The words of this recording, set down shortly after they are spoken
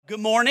Good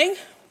morning.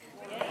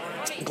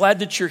 Glad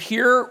that you're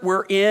here.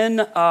 We're in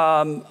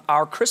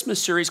our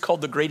Christmas series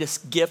called The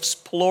Greatest Gifts,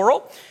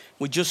 plural.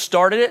 We just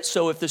started it,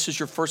 so if this is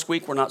your first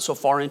week, we're not so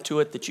far into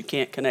it that you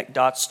can't connect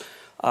dots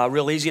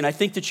real easy. And I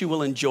think that you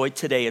will enjoy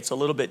today. It's a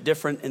little bit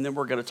different, and then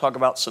we're going to talk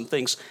about some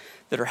things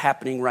that are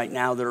happening right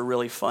now that are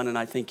really fun, and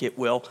I think it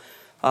will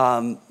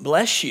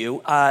bless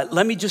you.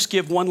 Let me just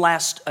give one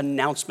last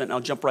announcement, and I'll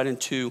jump right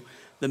into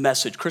the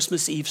message.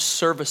 Christmas Eve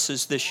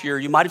services this year,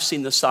 you might have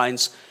seen the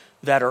signs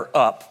that are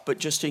up, but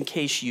just in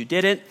case you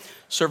didn't,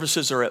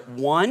 services are at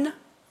 1,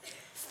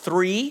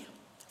 3,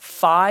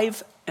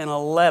 5, and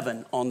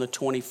 11 on the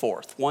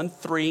 24th. 1,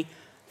 3,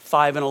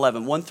 5, and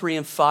 11. 1, 3,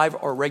 and 5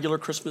 are regular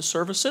Christmas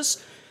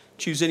services.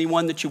 Choose any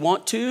one that you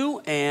want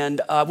to,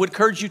 and I would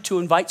encourage you to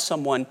invite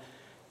someone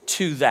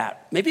to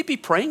that. Maybe be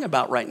praying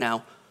about right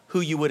now who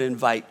you would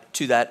invite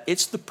to that.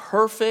 It's the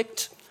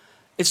perfect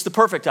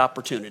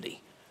opportunity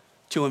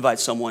to invite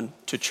someone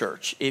to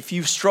church. If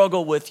you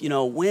struggle with,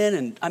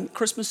 when, and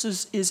Christmas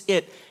is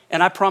it.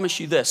 And I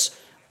promise you this,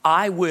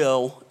 I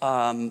will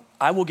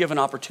give an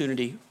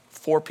opportunity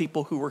for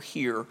people who are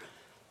here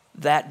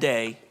that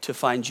day to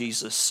find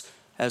Jesus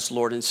as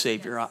Lord and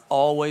Savior. I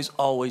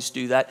always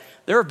do that.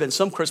 There have been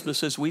some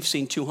Christmases we've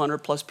seen 200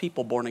 plus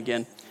people born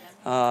again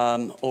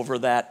over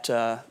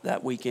that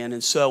weekend.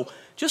 And so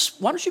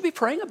just, why don't you be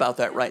praying about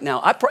that right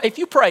now? If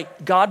you pray,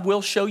 God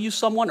will show you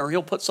someone or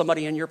he'll put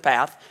somebody in your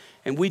path.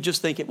 And we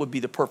just think it would be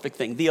the perfect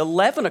thing. The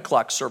 11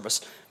 o'clock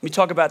service, let me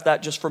talk about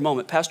that just for a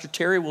moment. Pastor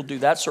Terry will do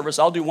that service.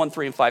 I'll do 1,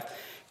 3, and 5.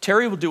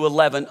 Terry will do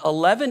 11.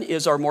 11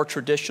 is our more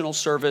traditional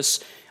service.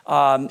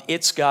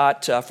 It's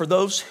got, for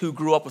those who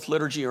grew up with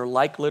liturgy or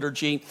like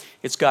liturgy,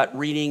 it's got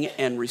reading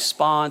and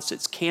response.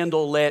 It's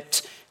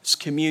candlelit. It's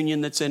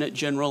communion that's in it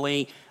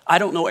generally. I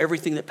don't know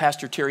everything that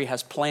Pastor Terry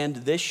has planned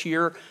this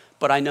year,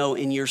 but I know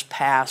in years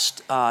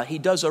past, he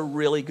does a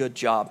really good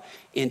job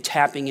in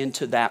tapping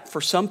into that. For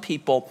some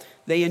people,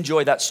 they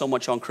enjoy that so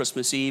much on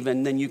Christmas Eve,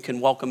 and then you can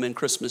welcome in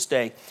Christmas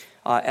Day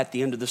at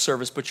the end of the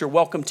service. But you're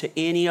welcome to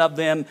any of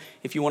them.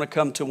 If you want to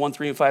come to 1,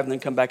 3, and 5 and then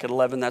come back at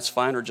 11, that's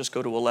fine, or just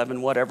go to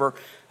 11, whatever.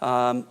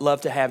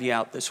 Love to have you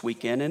out this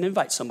weekend and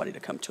invite somebody to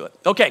come to it.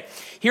 Okay,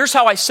 here's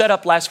how I set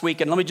up last week,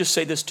 and let me just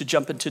say this to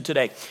jump into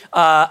today.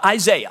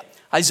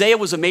 Isaiah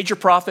was a major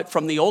prophet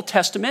from the Old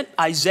Testament.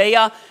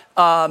 Isaiah,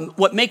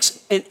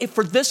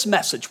 for this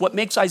message, what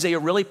makes Isaiah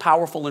really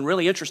powerful and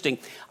really interesting,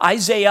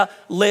 Isaiah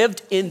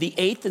lived in the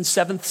 8th and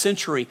 7th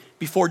century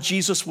before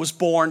Jesus was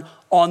born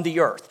on the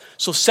earth.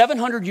 So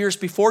 700 years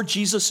before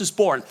Jesus is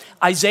born,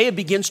 Isaiah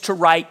begins to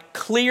write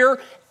clear,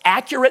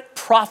 accurate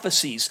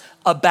prophecies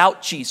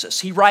about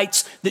Jesus. He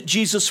writes that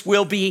Jesus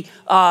will be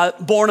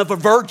born of a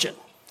virgin.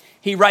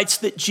 He writes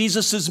that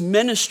Jesus'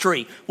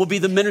 ministry will be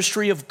the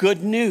ministry of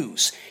good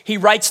news. He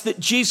writes that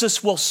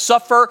Jesus will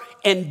suffer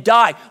and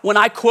die. When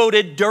I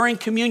quoted during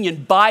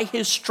communion, by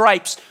his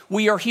stripes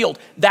we are healed.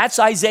 That's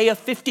Isaiah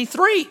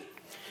 53.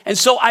 And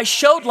so I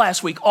showed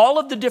last week all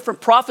of the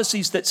different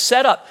prophecies that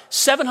set up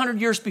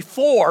 700 years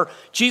before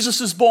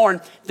Jesus is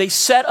born. They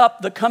set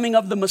up the coming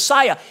of the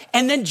Messiah.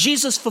 And then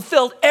Jesus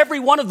fulfilled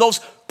every one of those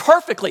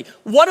perfectly.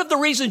 One of the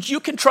reasons you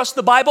can trust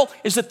the Bible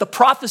is that the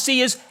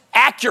prophecy is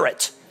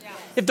accurate.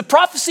 If the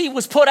prophecy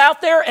was put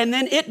out there and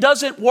then it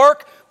doesn't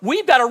work,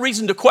 we've got a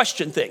reason to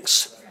question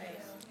things,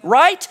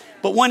 right?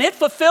 But when it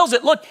fulfills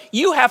it, look,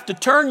 you have to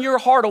turn your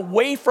heart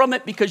away from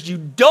it because you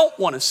don't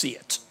want to see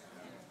it.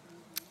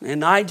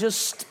 And I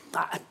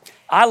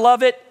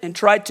love it and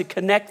tried to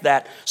connect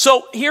that.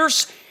 So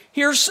here's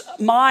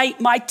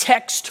my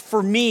text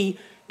for me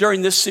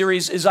during this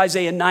series is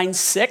Isaiah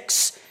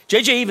 9:6.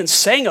 JJ even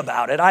sang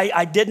about it.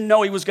 I didn't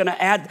know he was going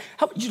to add.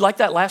 Did you like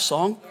that last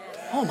song?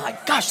 Oh my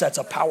gosh, that's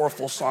a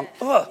powerful song.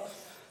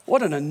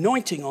 What an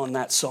anointing on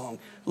that song.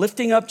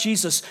 Lifting up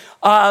Jesus.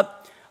 A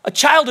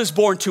child is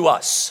born to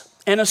us,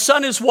 and a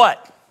son is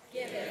what?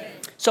 Given.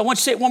 So I want you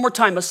to say it one more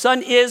time. A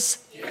son is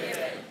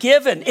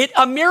given.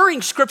 A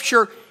mirroring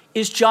scripture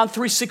is John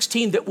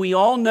 3:16 that we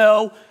all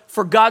know.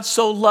 For God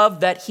so loved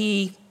that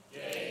he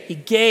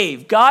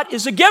gave. God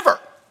is a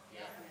giver.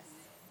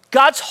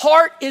 God's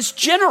heart is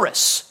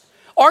generous.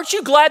 Aren't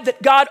you glad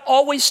that God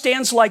always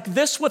stands like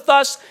this with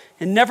us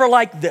and never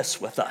like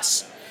this with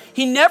us?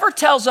 He never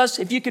tells us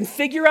if you can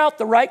figure out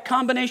the right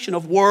combination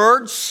of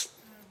words,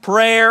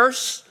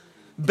 prayers,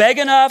 beg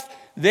enough,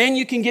 then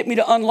you can get me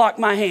to unlock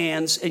my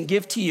hands and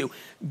give to you.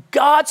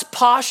 God's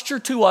posture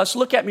to us,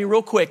 look at me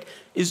real quick,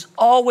 is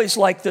always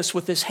like this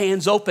with his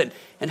hands open.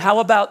 And how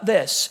about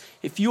this?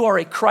 If you are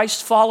a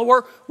Christ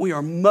follower, we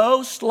are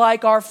most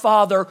like our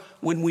Father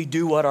when we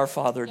do what our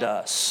Father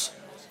does.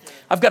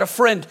 I've got a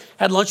friend,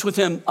 had lunch with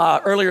him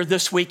earlier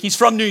this week. He's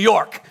from New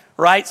York,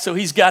 right? So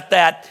he's got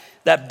that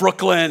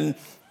Brooklyn,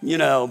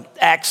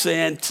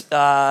 accent. He's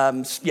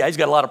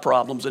got a lot of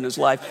problems in his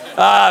life.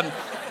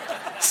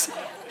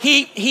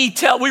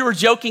 We were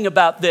joking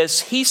about this.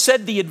 He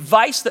said the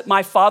advice that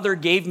my father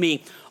gave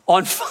me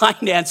on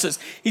finances,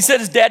 he said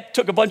his dad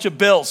took a bunch of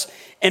bills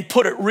and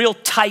put it real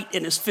tight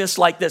in his fist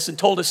like this and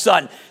told his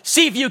son,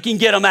 see if you can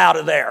get them out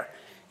of there.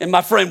 And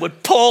my friend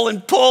would pull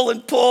and pull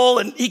and pull,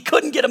 and he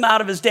couldn't get him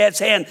out of his dad's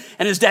hand.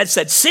 And his dad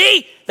said,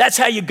 see, that's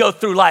how you go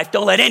through life.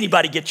 Don't let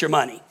anybody get your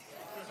money.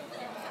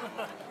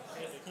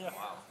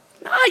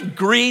 I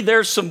agree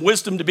there's some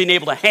wisdom to being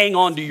able to hang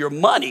on to your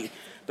money.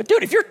 But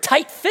dude, if you're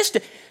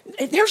tight-fisted,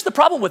 here's the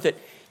problem with it.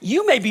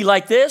 You may be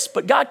like this,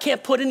 but God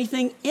can't put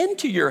anything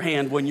into your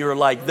hand when you're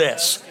like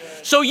this.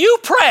 So you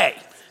pray,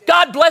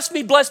 God bless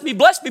me, bless me,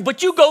 bless me.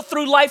 But you go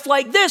through life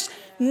like this,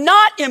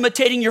 not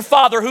imitating your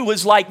father who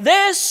was like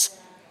this.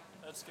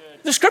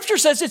 The scripture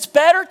says it's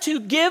better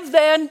to give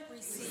than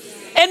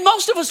receive. And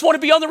most of us want to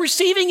be on the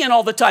receiving end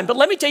all the time. But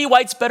let me tell you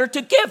why it's better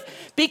to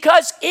give.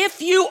 Because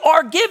if you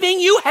are giving,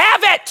 you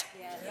have it.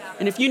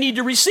 And if you need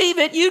to receive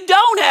it, you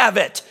don't have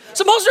it.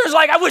 So most of us are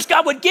like, I wish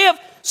God would give.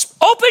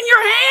 Open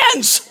your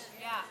hands.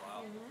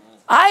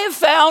 I have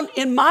found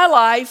in my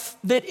life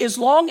that as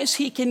long as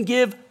he can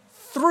give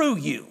through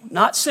you,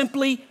 not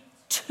simply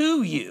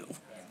to you,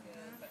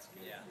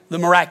 the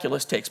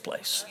miraculous takes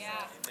place.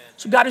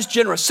 So God is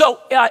generous. So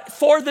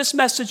for this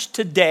message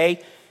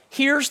today,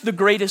 here's the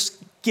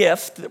greatest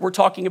gift that we're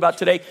talking about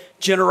today,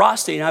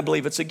 generosity, and I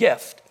believe it's a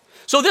gift.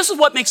 So this is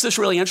what makes this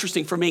really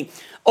interesting for me.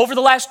 Over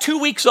the last 2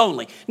 weeks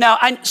only. Now,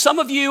 some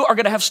of you are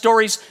going to have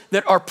stories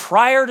that are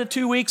prior to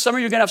 2 weeks. Some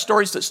of you are going to have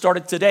stories that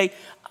started today.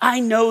 I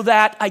know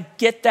that. I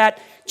get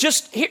that.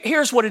 Just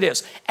here's what it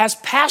is. As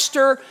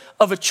pastor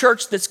of a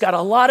church that's got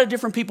a lot of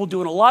different people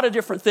doing a lot of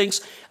different things,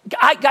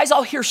 guys,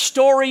 I'll hear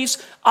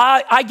stories.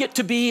 I get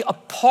to be a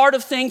part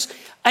of things.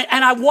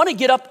 And I want to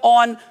get up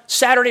on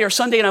Saturday or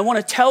Sunday and I want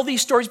to tell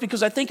these stories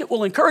because I think it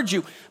will encourage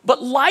you.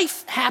 But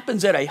life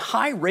happens at a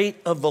high rate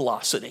of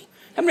velocity.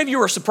 How many of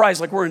you are surprised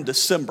like we're in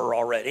December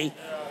already?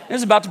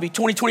 It's about to be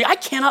 2020. I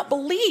cannot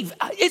believe.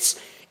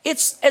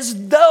 It's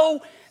as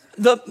though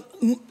the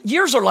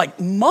years are like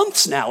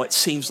months now, it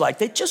seems like.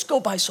 They just go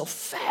by so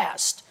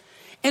fast.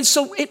 And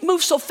so it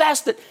moves so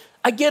fast that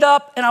I get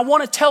up and I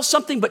want to tell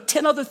something, but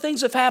 10 other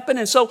things have happened.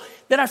 And so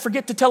then I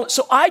forget to tell it.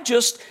 So I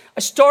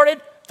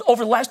started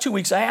over the last 2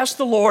 weeks, I asked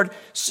the Lord,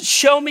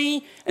 show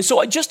me. And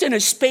so just in a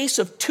space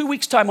of 2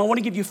 weeks' time, I want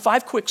to give you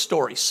 5 quick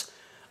stories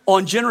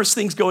on generous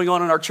things going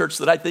on in our church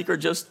that I think are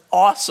just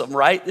awesome,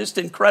 right? Just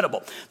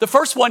incredible. The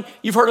first one,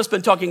 you've heard us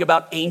been talking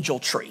about Angel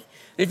Tree.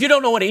 If you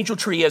don't know what Angel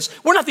Tree is,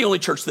 we're not the only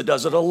church that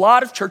does it. A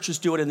lot of churches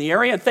do it in the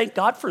area, and thank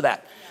God for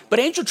that. But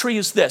Angel Tree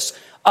is this.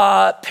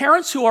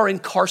 Parents who are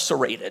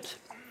incarcerated,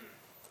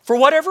 for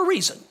whatever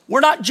reason,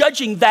 we're not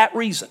judging that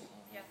reason,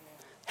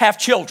 have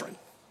children.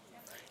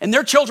 And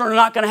their children are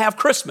not going to have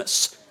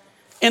Christmas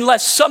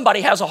unless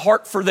somebody has a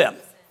heart for them.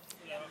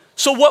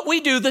 So what we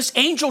do, this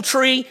Angel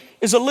Tree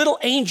is a little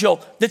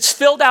angel that's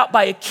filled out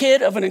by a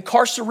kid of an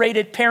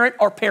incarcerated parent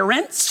or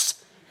parents.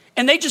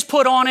 And they just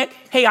put on it,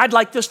 hey, I'd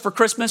like this for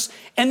Christmas.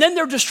 And then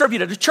they're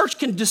distributed. A church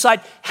can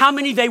decide how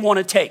many they want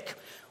to take.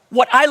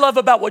 What I love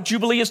about what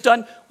Jubilee has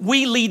done,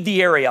 we lead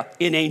the area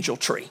in Angel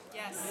Tree.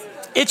 Yes.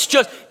 It's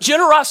just,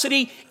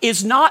 generosity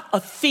is not a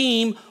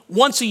theme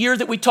once a year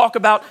that we talk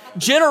about.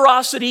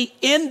 Generosity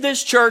in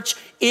this church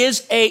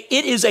is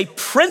a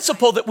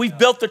principle that we've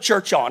built the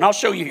church on. I'll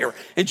show you here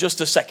in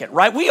just a second,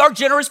 right? We are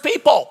generous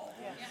people.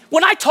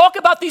 When I talk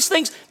about these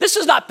things, this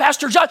is not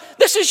Pastor John,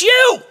 this is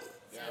you.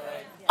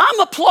 I'm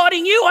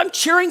applauding you. I'm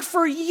cheering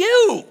for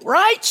you,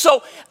 right?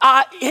 So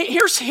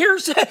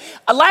here's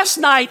last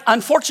night,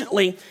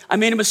 unfortunately, I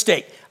made a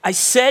mistake. I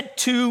said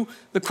to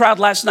the crowd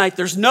last night,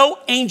 there's no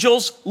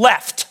angels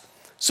left.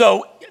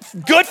 So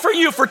good for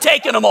you for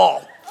taking them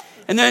all.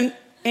 And then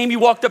Amy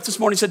walked up this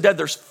morning and said, Dad,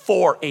 there's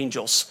 4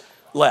 angels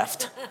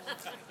left.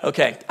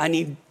 Okay, I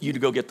need you to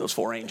go get those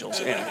 4 angels.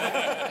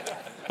 Yeah.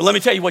 But let me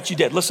tell you what you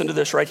did. Listen to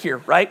this right here,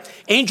 right?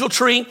 Angel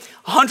Tree,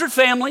 100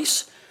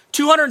 families,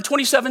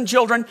 227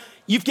 children.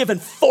 You've given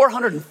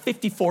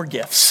 454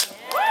 gifts.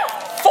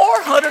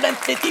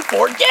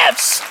 454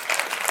 gifts.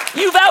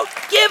 You've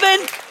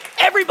outgiven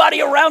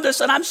everybody around us,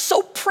 and I'm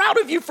so proud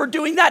of you for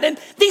doing that. And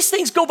these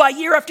things go by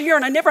year after year,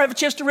 and I never have a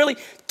chance to really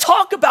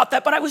talk about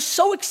that, but I was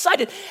so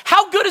excited.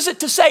 How good is it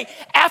to say,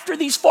 after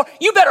these 4,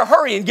 you better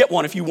hurry and get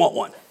one if you want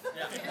one.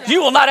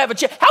 You will not have a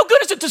chance. How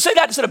good is it to say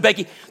that instead of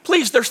Becky,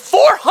 please, there's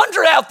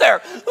 400 out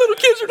there. Little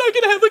kids are not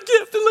going to have a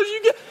gift unless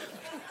you get.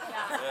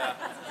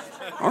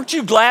 Aren't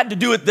you glad to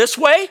do it this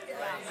way?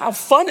 How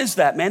fun is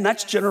that, man?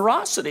 That's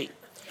generosity.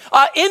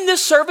 In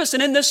this service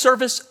and in this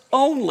service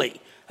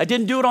only. I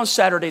didn't do it on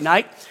Saturday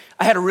night.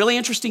 I had a really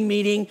interesting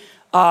meeting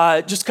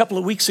just a couple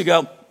of weeks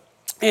ago.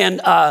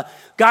 And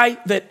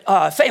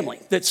family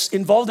that's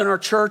involved in our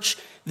church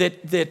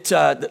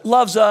that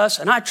loves us,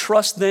 and I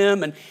trust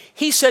them. And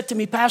he said to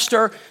me,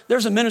 Pastor,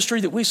 there's a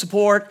ministry that we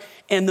support,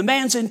 and the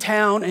man's in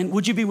town, and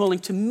would you be willing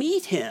to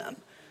meet him?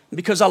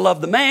 Because I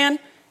love the man,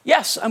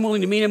 yes, I'm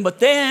willing to meet him. But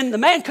then the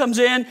man comes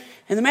in,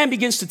 and the man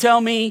begins to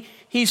tell me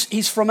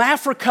he's from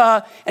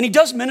Africa, and he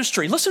does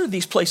ministry. Listen to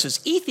these places: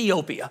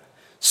 Ethiopia,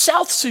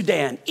 South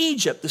Sudan,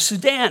 Egypt, the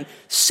Sudan,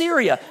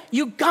 Syria,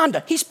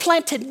 Uganda. He's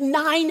planted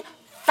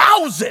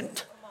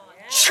 9,000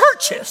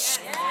 churches.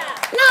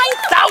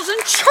 9,000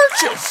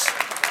 churches.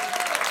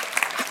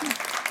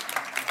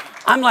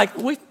 I'm like,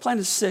 we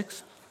planted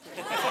 6.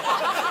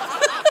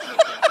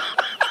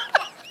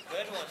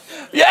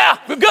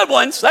 Good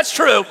ones, that's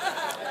true.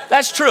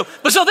 That's true.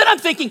 But so then I'm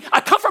thinking, I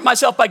comfort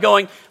myself by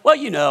going,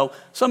 well,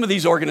 some of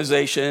these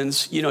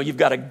organizations, you've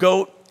got a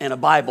goat and a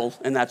Bible,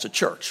 and that's a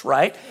church,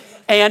 right?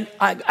 And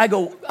I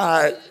go,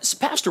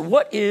 Pastor,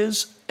 what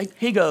is,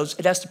 he goes,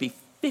 it has to be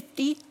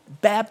 50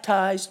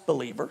 baptized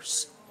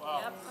believers. Wow.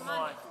 Yep,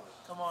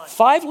 come on.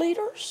 5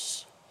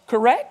 leaders,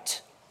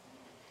 correct?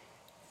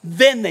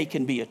 Then they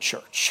can be a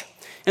church.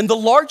 And the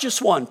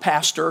largest one,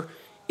 Pastor,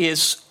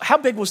 is, how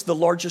big was the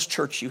largest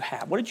church you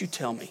had? What did you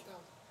tell me?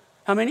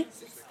 How many?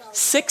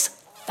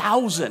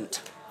 6,000.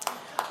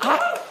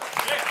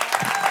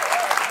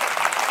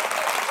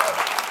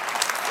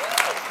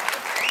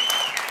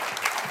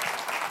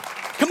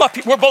 Come up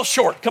here. We're both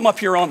short. Come up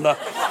here on the,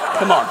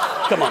 come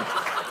on.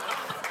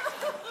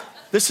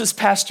 This is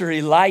Pastor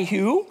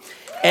Elihu.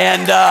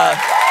 And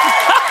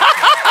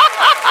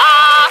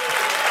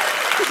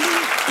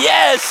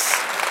yes.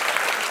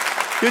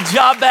 Good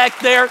job back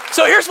there.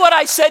 So here's what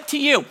I said to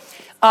you.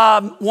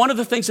 One of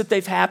the things that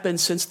they've happened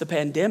since the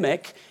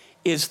pandemic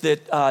is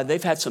that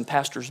they've had some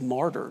pastors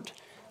martyred.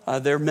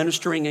 They're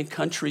ministering in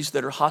countries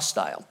that are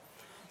hostile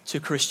to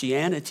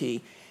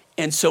Christianity.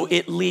 And so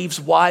it leaves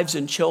wives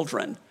and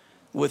children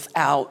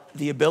without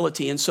the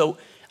ability. And so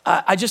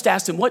I just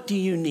asked him, what do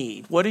you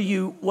need?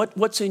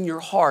 What's in your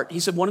heart?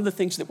 He said, one of the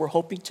things that we're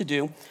hoping to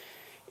do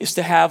is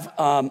to have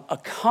a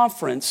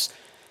conference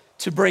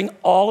to bring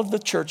all of the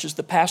churches,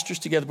 the pastors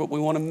together, but we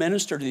want to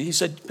minister to you. He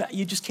said,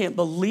 you just can't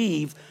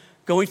believe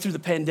going through the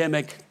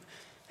pandemic.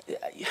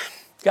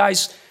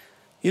 Guys,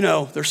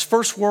 there's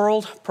first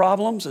world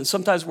problems, and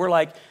sometimes we're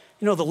like,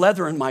 the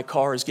leather in my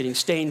car is getting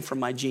stained from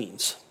my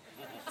jeans.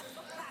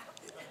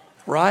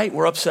 Right?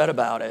 We're upset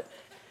about it.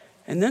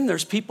 And then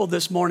there's people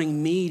this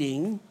morning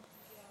meeting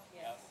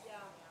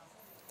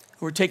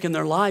who are taking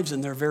their lives in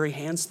their very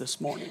hands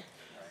this morning.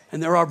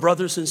 And they're our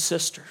brothers and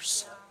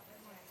sisters.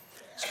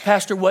 So,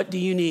 Pastor, what do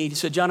you need? He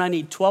said, John, I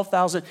need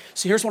 12,000.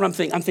 See, here's what I'm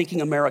thinking. I'm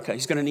thinking America.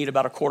 He's going to need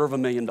about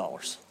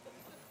 $250,000.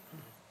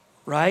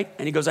 Right?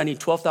 And he goes, I need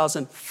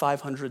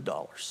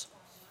 $12,500.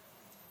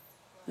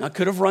 And I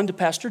could have run to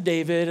Pastor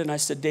David, and I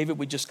said, David,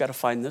 we just got to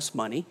find this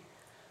money.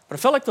 But I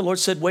felt like the Lord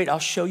said, wait, I'll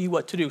show you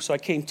what to do. So I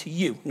came to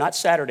you, not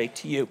Saturday,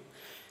 to you.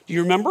 Do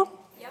you remember?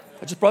 Yep.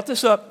 I just brought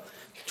this up,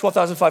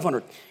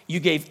 $12,500. You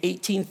gave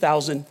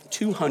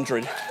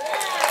 $18,200.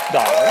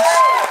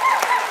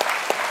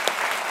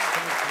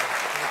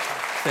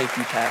 Thank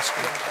you,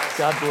 Pastor.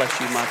 God bless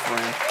you, my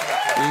friend.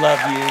 We love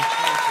you.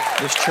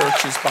 This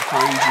church is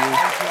behind you,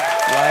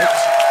 right?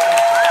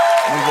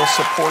 We will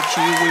support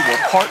you. We will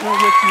partner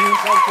with you.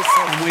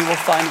 And we will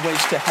find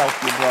ways to help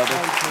you, brother.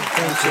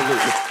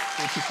 Absolutely.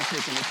 Thank you for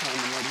taking the time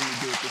and letting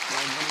me do it this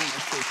morning. One of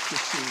my church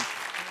 15.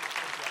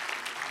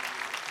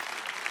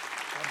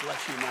 God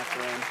bless you, my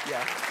friend.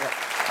 Yeah.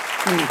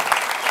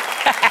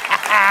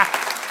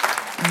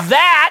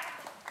 That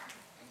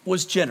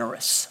was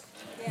generous.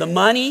 The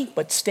money,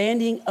 but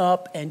standing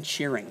up and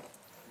cheering.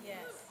 Yes.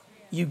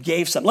 You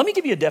gave something. Let me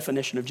give you a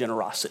definition of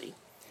generosity.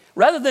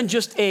 Rather than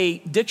just a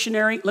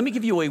dictionary, let me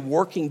give you a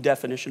working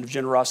definition of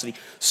generosity.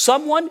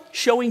 Someone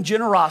showing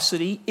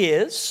generosity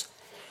is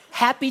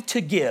happy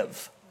to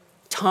give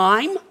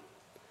time,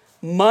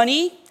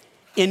 money,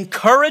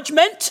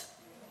 encouragement.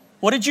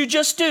 What did you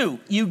just do?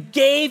 You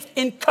gave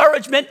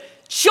encouragement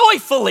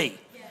joyfully.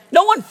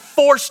 No one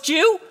forced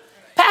you.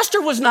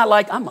 Pastor was not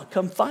like, I'm going to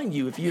come find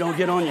you if you don't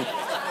get on your...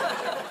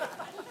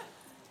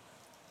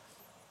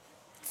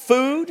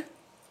 Food,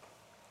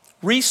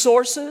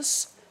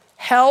 resources,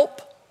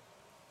 help,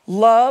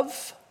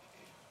 love,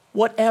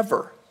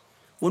 whatever.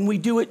 When we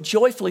do it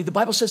joyfully, the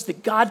Bible says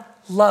that God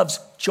loves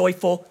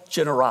joyful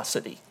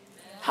generosity.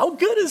 How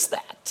good is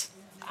that?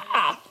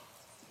 How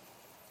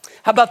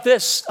about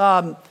this?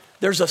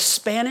 There's a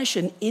Spanish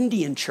and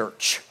Indian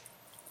church.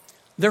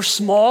 They're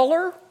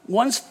smaller.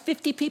 One's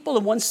 50 people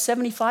and one's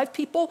 75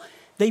 people.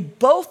 They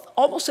both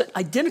almost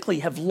identically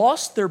have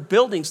lost their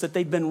buildings that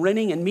they've been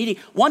renting and meeting.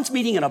 One's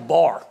meeting in a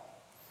bar.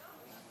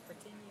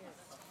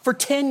 For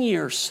 10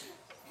 years.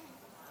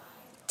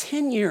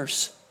 10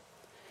 years.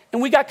 And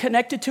we got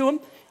connected to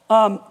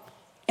them.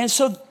 And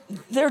so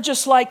they're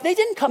just like, they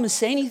didn't come and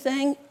say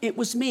anything. It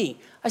was me.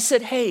 I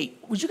said, hey,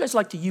 would you guys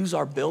like to use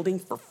our building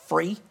for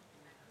free?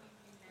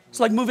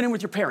 It's like moving in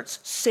with your parents.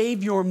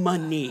 Save your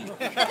money.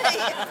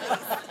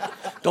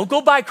 Don't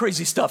go buy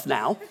crazy stuff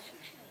now.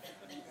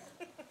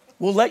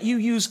 We'll let you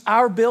use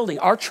our building.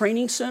 Our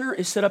training center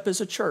is set up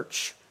as a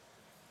church.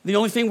 The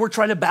only thing we're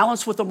trying to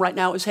balance with them right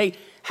now is, hey,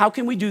 how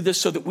can we do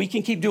this so that we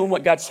can keep doing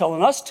what God's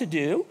telling us to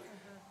do,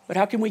 but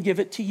how can we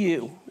give it to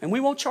you? And we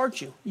won't charge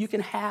you. You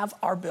can have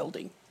our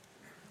building.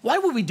 Why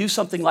would we do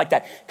something like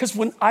that? Because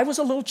when I was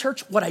a little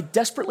church, what I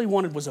desperately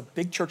wanted was a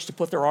big church to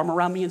put their arm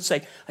around me and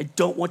say, I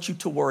don't want you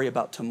to worry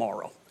about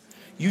tomorrow.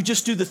 You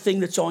just do the thing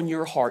that's on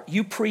your heart.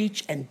 You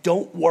preach and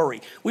don't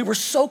worry. We were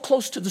so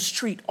close to the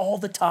street all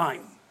the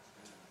time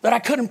that I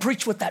couldn't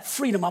preach with that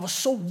freedom. I was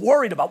so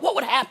worried about what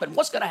would happen,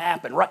 what's going to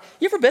happen, right?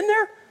 You ever been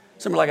there?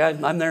 Some are like,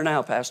 I'm there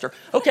now, Pastor.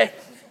 Okay,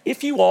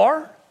 if you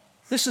are,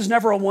 this is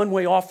never a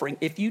one-way offering.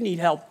 If you need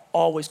help,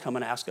 always come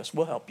and ask us.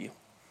 We'll help you.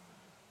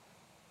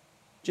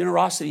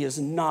 Generosity is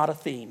not a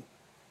theme.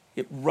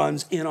 It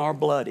runs in our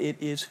blood. It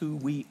is who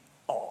we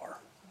are.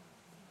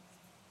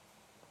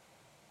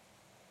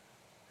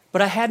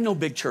 But I had no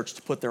big church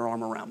to put their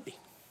arm around me.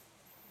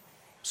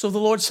 So the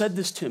Lord said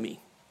this to me: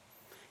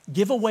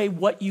 give away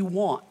what you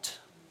want.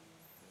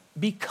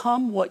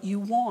 Become what you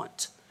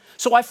want.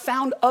 So I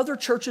found other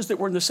churches that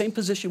were in the same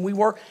position we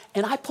were,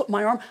 and I put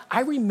my arm.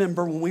 I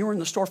remember when we were in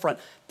the storefront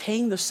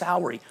paying the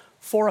salary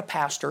for a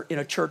pastor in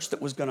a church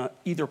that was going to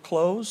either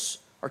close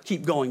or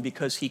keep going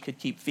because he could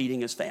keep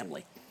feeding his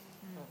family.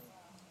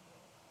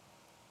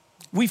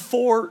 We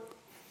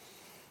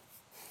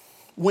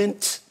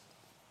went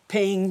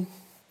paying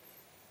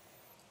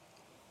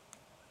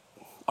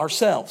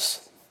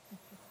ourselves.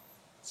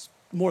 It's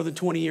more than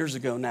 20 years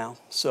ago now,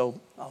 so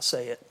I'll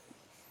say it,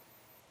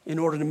 in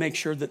order to make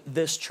sure that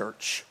this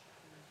church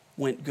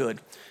went good.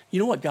 You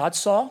know what God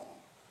saw?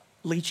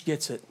 Leach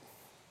gets it.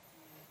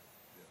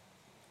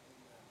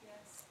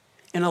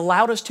 And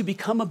allowed us to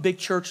become a big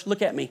church.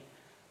 Look at me.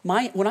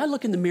 When I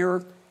look in the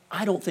mirror,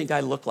 I don't think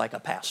I look like a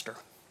pastor.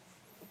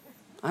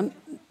 I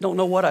don't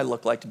know what I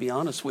look like, to be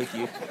honest with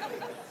you.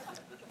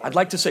 I'd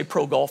like to say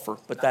pro golfer,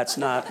 but that's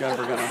not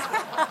ever going to.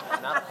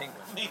 Not a penguin.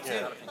 Me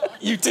too.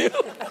 You too?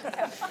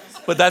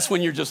 But that's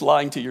when you're just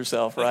lying to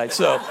yourself, right?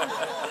 So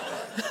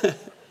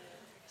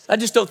I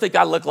just don't think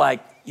I look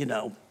like,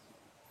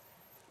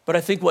 But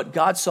I think what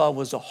God saw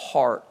was a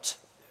heart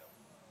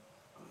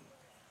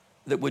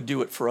that would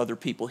do it for other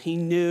people. He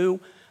knew.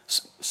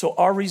 So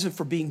our reason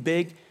for being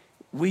big,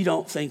 we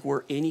don't think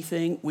we're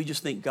anything. We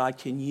just think God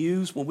can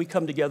use. When we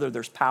come together,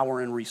 there's power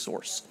and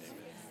resource.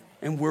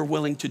 And we're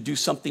willing to do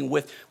something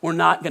with. We're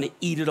not going to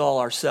eat it all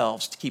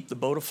ourselves to keep the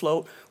boat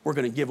afloat. We're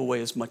going to give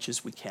away as much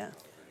as we can.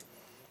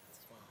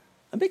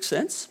 That makes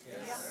sense?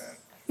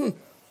 Yes.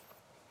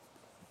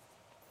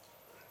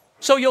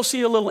 So you'll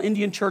see a little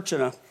Indian church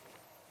and a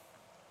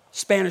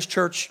Spanish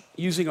church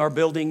using our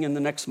building in the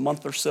next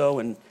month or so.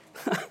 And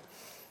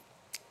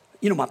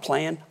my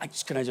plan, I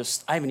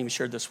haven't even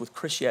shared this with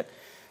Chris yet.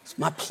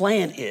 My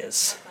plan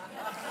is,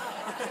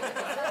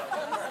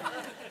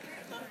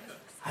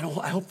 I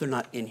hope they're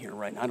not in here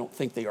right now. I don't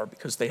think they are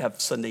because they have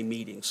Sunday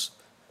meetings.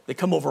 They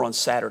come over on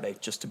Saturday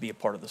just to be a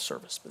part of the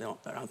service, but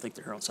I don't think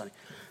they're here on Sunday.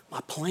 My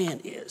plan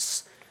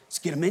is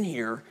to get them in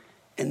here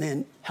and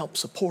then help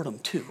support them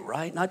too,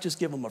 right? Not just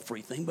give them a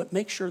free thing, but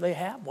make sure they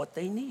have what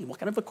they need. What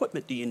kind of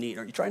equipment do you need?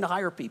 Are you trying to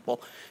hire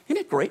people? Isn't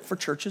it great for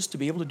churches to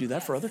be able to do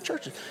that for other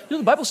churches?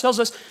 The Bible tells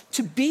us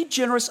to be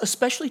generous,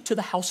 especially to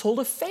the household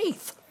of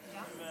faith.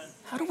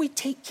 How do we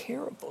take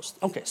care of those?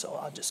 Okay, so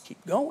I'll just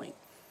keep going.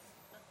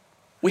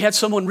 We had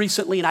someone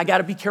recently, and I got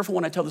to be careful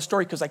when I tell the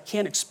story because I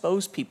can't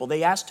expose people.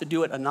 They asked to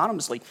do it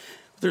anonymously.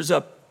 There's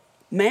a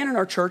man in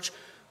our church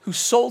who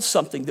sold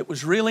something that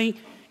was really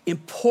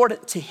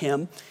important to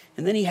him,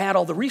 and then he had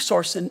all the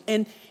resources.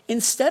 And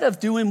instead of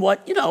doing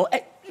what,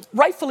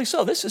 rightfully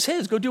so, this is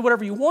his, go do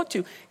whatever you want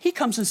to, he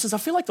comes and says, I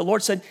feel like the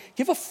Lord said,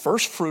 give a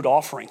first fruit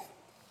offering.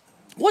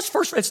 What's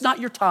first? It's not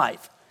your tithe.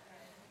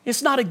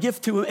 It's not a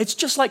gift to him. It's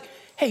just like,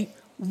 hey,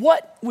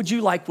 what would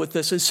you like with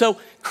this? And so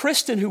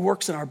Kristen, who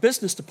works in our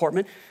business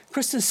department,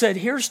 Kristen said,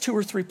 here's 2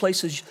 or 3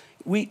 places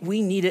we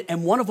need it.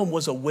 And one of them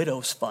was a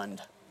widow's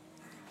fund.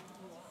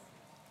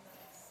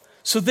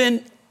 So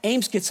then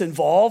Ames gets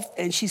involved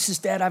and she says,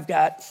 Dad, I've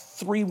got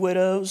 3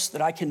 widows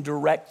that I can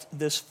direct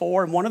this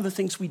for. And one of the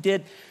things we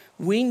did,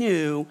 we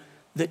knew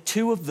that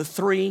 2 of the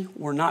 3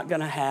 were not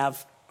going to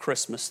have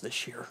Christmas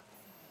this year.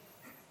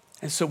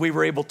 And so we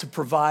were able to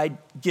provide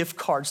gift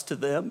cards to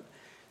them.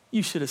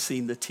 You should have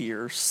seen the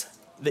tears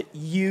that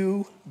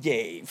you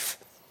gave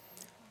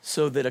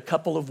so that a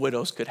couple of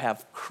widows could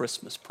have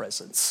Christmas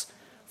presents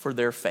for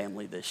their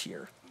family this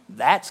year.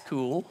 That's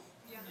cool.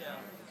 Yeah.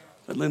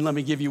 But Lynn, let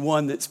me give you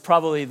one that's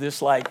probably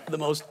the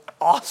most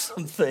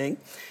awesome thing.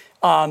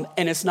 And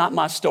it's not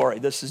my story.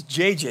 This is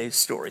JJ's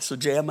story. So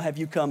Jay, I'm gonna have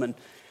you come and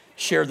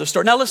share the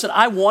story. Now listen,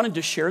 I wanted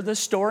to share this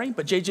story,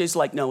 but JJ's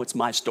like, no, it's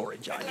my story,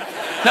 John.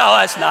 No,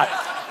 that's not.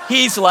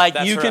 He's like,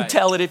 that's you can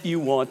tell it if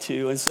you want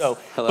to. And so,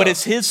 hello. But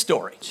it's his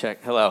story.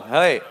 Check. Hello.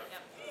 Hey.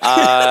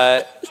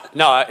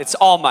 No, it's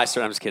all my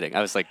story. I'm just kidding.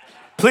 I was like,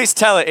 please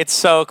tell it. It's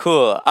so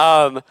cool.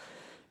 A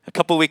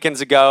couple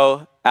weekends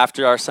ago,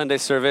 after our Sunday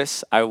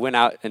service, I went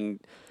out and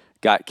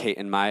got Kate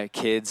and my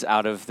kids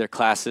out of their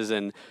classes,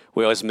 and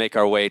we always make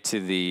our way to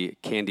the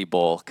candy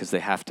bowl because they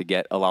have to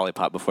get a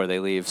lollipop before they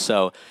leave.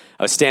 So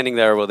I was standing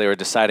there while they were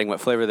deciding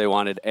what flavor they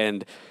wanted,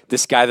 and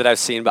this guy that I've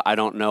seen, but I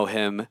don't know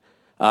him,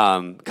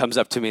 comes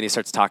up to me and he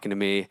starts talking to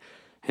me,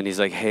 and he's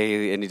like,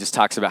 hey, and he just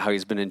talks about how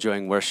he's been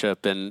enjoying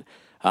worship, and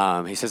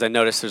he says, I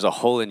noticed there's a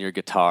hole in your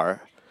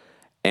guitar.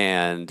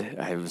 And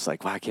I was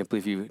like, wow, I can't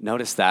believe you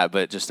noticed that.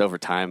 But just over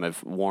time,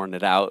 I've worn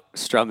it out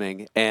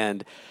strumming.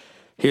 And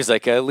he was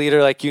like, a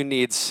leader like you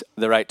needs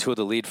the right tool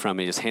to lead from.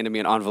 He just handed me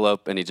an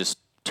envelope, and he just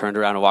turned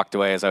around and walked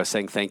away as I was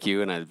saying thank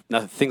you. And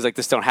things like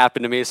this don't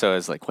happen to me. So I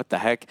was like, what the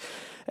heck?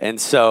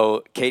 And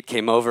so Kate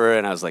came over,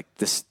 and I was like,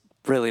 this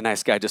really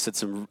nice guy just said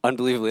some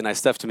unbelievably nice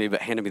stuff to me,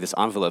 but handed me this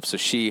envelope. So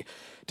she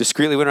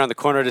discreetly went around the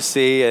corner to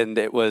see, and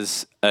it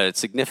was a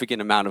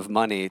significant amount of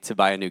money to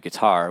buy a new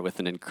guitar with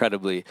an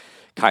incredibly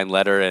kind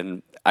letter.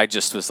 And I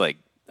just was like,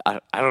 I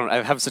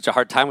have such a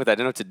hard time with that. I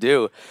don't know what to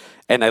do.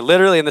 And I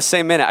literally, in the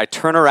same minute, I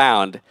turn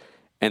around,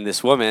 and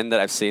this woman that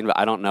I've seen, but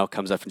I don't know,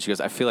 comes up and she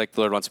goes, I feel like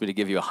the Lord wants me to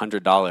give you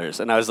 $100.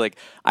 And I was like,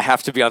 I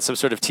have to be on some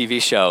sort of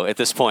TV show at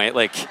this point.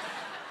 Like,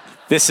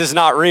 this is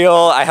not real.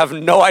 I have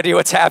no idea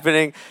what's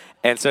happening.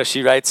 And so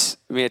she writes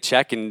me a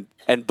check, and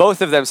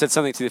both of them said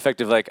something to the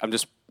effect of like, I'm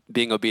just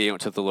being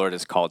obedient to what the Lord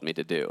has called me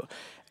to do.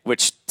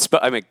 Which,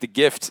 I mean, the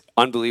gift,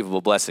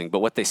 unbelievable blessing. But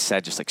what they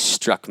said just like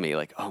struck me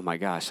like, oh my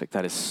gosh, like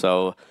that is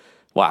so,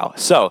 wow.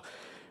 So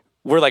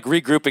we're like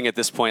regrouping at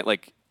this point,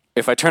 like,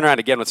 if I turn around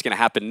again, what's going to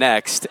happen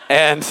next?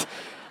 And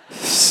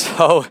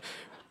so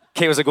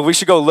Kate was like, well, we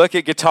should go look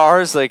at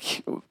guitars.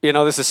 Like, you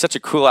know, this is such a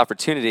cool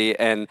opportunity.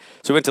 And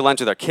so we went to lunch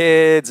with our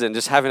kids and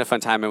just having a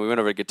fun time. And we went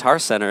over to Guitar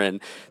Center, and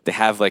they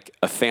have like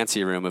a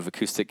fancy room of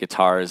acoustic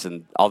guitars,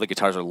 and all the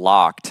guitars are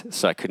locked.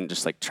 So I couldn't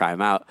just like try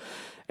them out.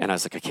 And I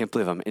was like, I can't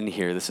believe I'm in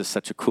here. This is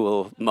such a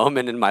cool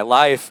moment in my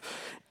life.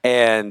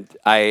 And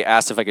I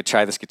asked if I could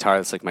try this guitar.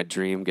 That's like my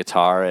dream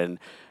guitar. And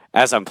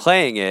as I'm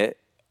playing it,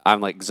 I'm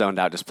like zoned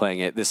out just playing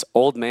it. This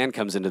old man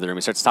comes into the room.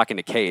 He starts talking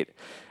to Kate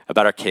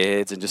about our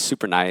kids and just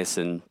super nice.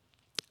 And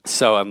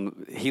so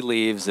he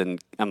leaves, and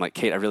I'm like,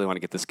 Kate, I really want to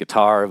get this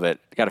guitar, but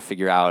I got to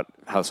figure out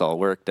how this all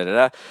worked, And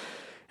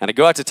I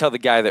go out to tell the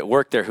guy that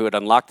worked there who had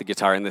unlocked the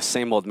guitar, and this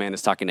same old man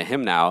is talking to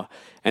him now.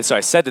 And so I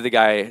said to the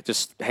guy,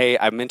 just, hey,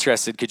 I'm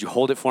interested. Could you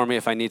hold it for me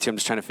if I need to? I'm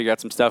just trying to figure out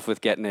some stuff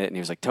with getting it. And he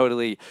was like,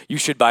 totally. You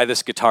should buy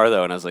this guitar,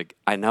 though. And I was like,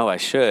 I know I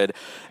should.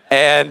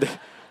 And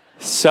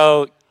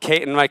so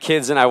Kate and my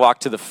kids and I walk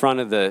to the front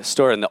of the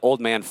store, and the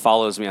old man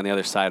follows me on the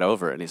other side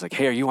over. And he's like,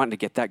 hey, are you wanting to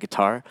get that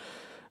guitar?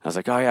 I was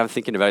like, oh, yeah, I'm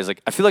thinking about it. He's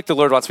like, I feel like the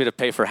Lord wants me to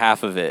pay for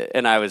half of it.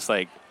 And I was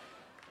like,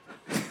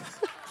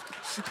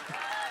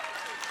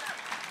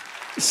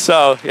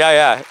 So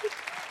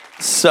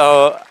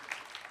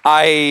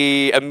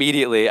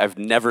I've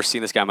never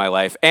seen this guy in my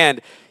life.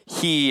 And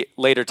he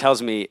later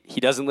tells me he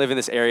doesn't live in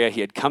this area.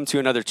 He had come to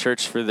another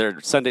church for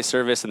their Sunday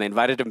service, and they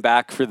invited him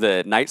back for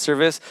the night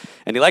service.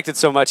 And he liked it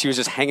so much, he was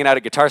just hanging out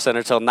at Guitar Center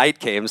until night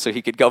came so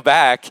he could go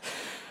back.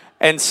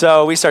 And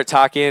so we start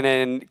talking,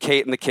 and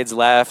Kate and the kids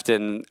left,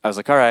 and I was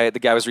like, all right. The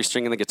guy was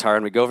restringing the guitar,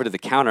 and we go over to the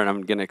counter, and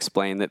I'm going to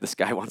explain that this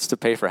guy wants to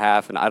pay for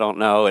half, and I don't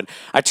know. And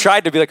I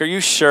tried to be like, are you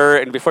sure?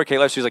 And before Kate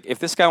left, she was like, if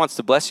this guy wants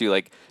to bless you,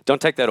 like, don't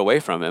take that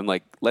away from him.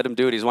 Like, let him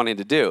do what he's wanting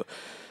to do.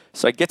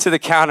 So I get to the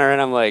counter, and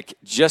I'm like,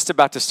 just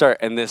about to start,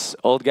 and this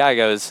old guy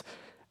goes,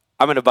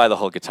 I'm going to buy the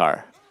whole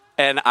guitar.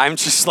 And I'm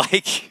just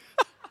like,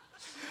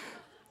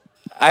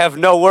 I have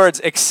no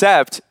words,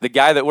 except the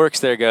guy that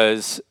works there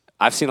goes,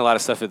 I've seen a lot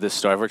of stuff at this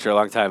store. I've worked here a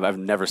long time. I've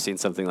never seen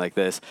something like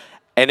this.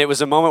 And it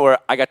was a moment where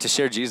I got to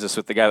share Jesus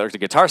with the guy that worked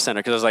at Guitar Center,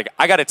 because I was like,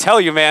 I got to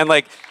tell you, man,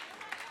 like,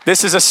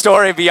 this is a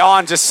story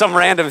beyond just some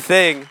random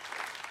thing.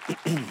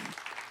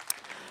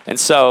 And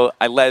so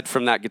I led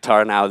from that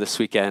guitar now this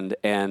weekend,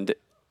 and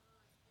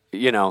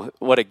you know,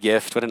 what a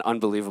gift, what an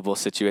unbelievable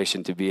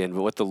situation to be in.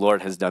 But what the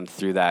Lord has done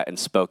through that and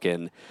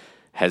spoken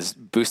has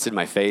boosted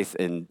my faith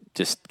and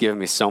just given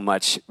me so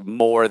much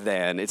more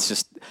than, it's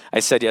just, I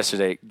said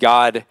yesterday,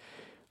 God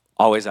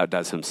always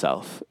outdoes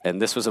himself.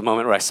 And this was a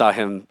moment where I saw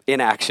him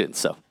in action,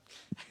 so.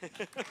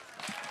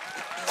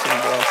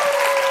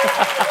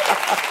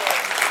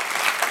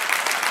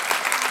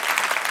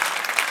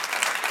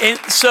 And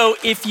so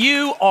if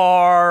you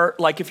are,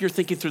 like if you're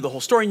thinking through the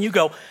whole story and you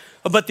go,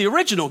 but the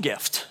original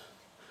gift,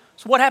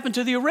 so what happened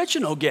to the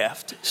original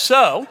gift?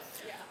 So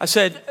I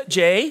said,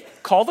 Jay,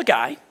 call the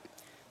guy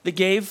that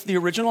gave the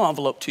original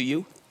envelope to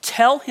you.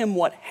 Tell him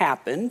what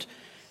happened.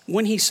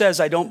 When he says,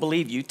 I don't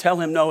believe you, tell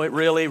him, no, it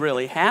really,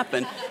 really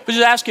happened. But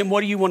just ask him,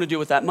 what do you want to do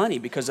with that money?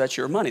 Because that's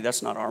your money.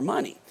 That's not our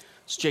money.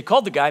 So Jay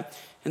called the guy,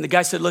 and the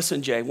guy said,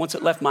 listen, Jay, once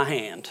it left my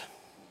hand,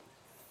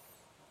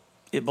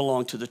 it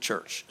belonged to the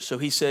church. So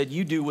he said,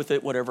 you do with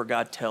it whatever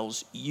God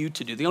tells you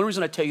to do. The only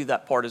reason I tell you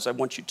that part is I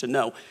want you to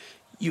know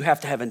you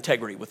have to have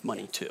integrity with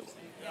money too,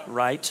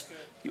 right?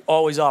 You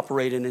always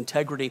operate in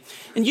integrity.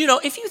 And you know,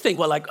 if you think,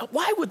 well, like,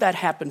 why would that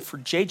happen for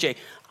JJ?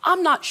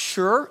 I'm not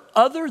sure,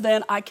 other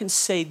than I can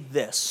say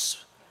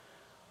this.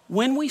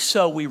 When we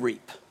sow, we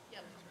reap.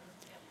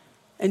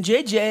 And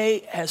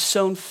JJ has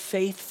sown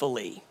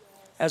faithfully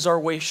as our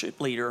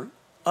worship leader,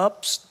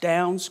 ups,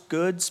 downs,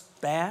 goods,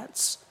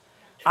 bads.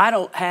 I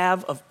don't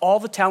have, of all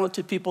the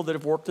talented people that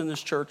have worked in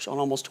this church on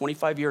almost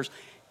 25 years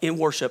in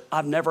worship,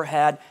 I've never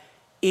had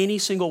any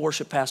single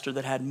worship pastor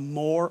that had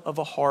more of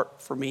a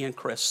heart for me and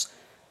Chris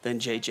than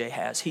JJ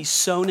has. He's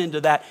sown into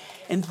that.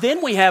 And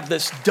then we have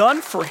this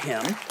done for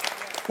him,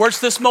 where it's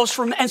this most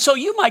from, and so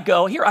you might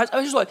go, here, I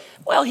was like,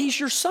 well, he's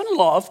your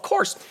son-in-law, of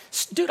course.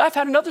 Dude, I've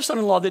had another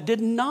son-in-law that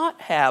did not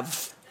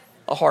have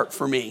a heart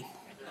for me.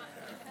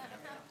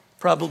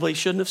 Probably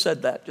shouldn't have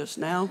said that just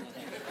now.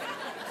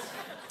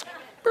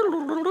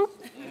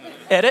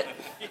 Edit.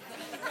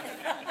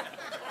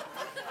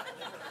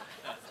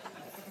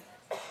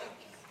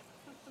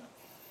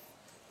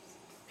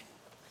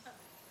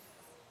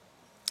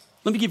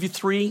 Let me give you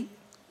 3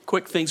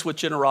 quick things with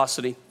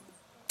generosity.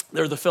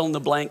 They're the fill in the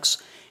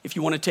blanks. If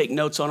you want to take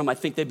notes on them, I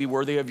think they'd be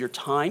worthy of your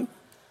time.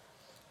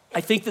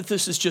 I think that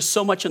this is just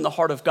so much in the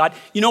heart of God.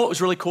 You know what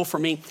was really cool for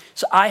me?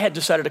 So I had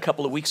decided a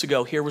couple of weeks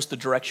ago, here was the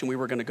direction we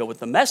were going to go with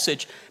the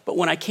message. But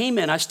when I came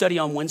in, I study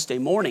on Wednesday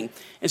morning.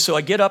 And so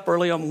I get up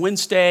early on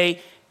Wednesday,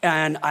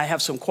 and I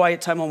have some quiet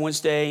time on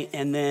Wednesday.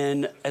 And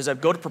then as I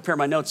go to prepare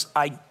my notes,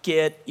 I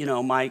get,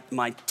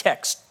 my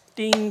text,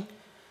 ding.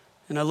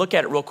 And I look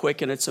at it real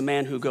quick, and it's a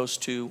man who goes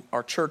to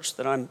our church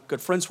that I'm good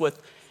friends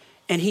with.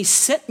 And he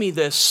sent me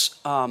this,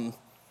 a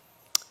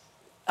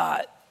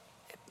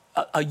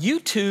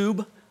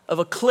YouTube of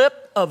a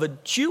clip of a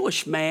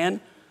Jewish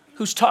man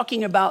who's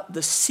talking about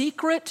the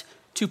secret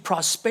to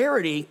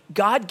prosperity.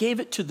 God gave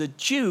it to the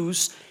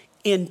Jews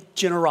in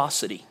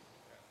generosity.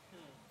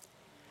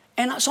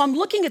 And so I'm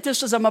looking at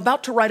this as I'm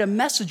about to write a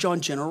message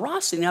on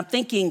generosity. And I'm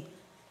thinking,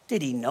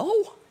 did he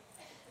know?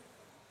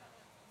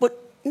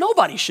 But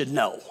nobody should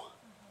know.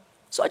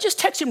 So I just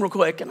text him real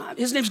quick, and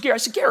his name's Gary. I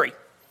said, Gary,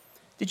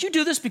 did you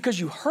do this because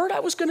you heard I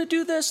was going to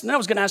do this? And then I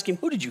was going to ask him,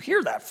 who did you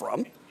hear that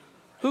from?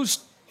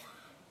 Who's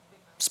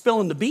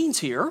spilling the beans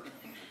here?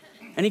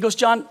 And he goes,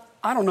 John,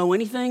 I don't know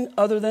anything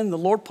other than the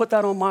Lord put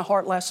that on my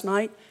heart last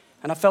night,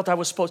 and I felt I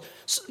was supposed.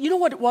 So you know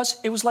what it was?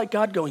 It was like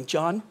God going,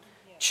 John,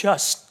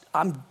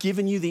 I'm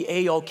giving you the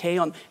A-OK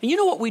on. And you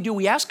know what we do?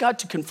 We ask God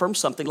to confirm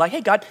something like,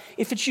 hey, God,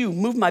 if it's you,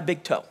 move my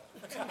big toe.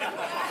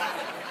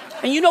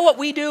 And you know what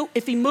we do?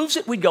 If he moves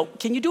it, we'd go,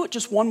 can you do it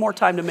just one more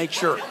time to make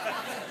sure?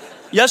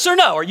 Yes or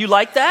no? Are you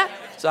like that?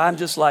 So I'm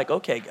just like,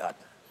 okay, God.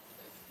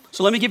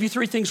 So let me give you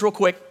 3 things real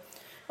quick.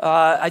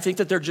 I think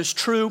that they're just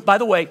true. By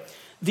the way,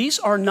 these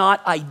are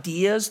not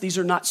ideas. These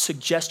are not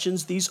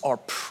suggestions. These are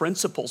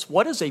principles.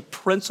 What is a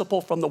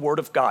principle from the Word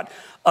of God?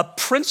 A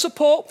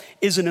principle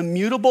is an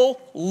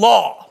immutable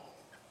law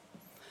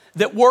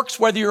that works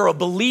whether you're a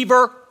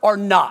believer or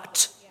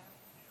not.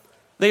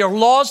 They are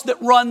laws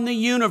that run the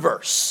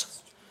universe.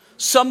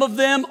 Some of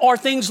them are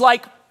things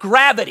like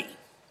gravity.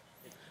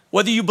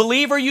 Whether you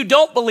believe or you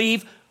don't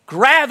believe,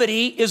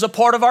 gravity is a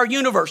part of our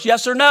universe.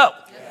 Yes or no?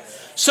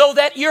 So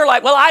that you're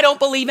like, well, I don't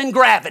believe in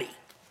gravity.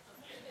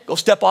 Go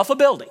step off a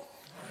building.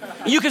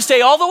 You can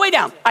stay all the way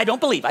down. I don't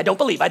believe,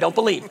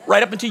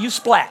 right up until you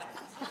splat.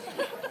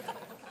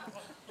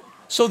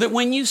 So that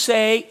when you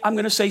say, I'm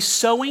going to say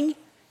sowing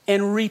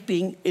and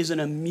reaping is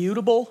an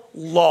immutable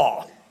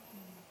law.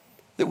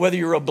 That whether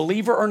you're a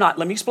believer or not,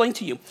 let me explain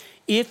to you.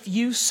 If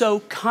you sow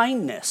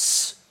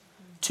kindness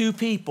to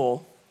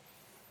people,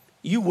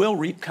 you will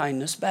reap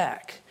kindness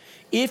back.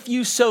 If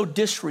you sow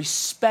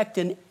disrespect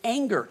and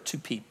anger to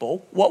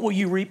people, what will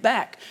you reap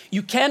back?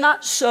 You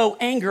cannot sow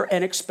anger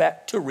and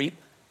expect to reap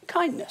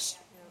kindness.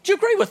 Do you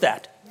agree with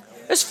that?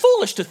 It's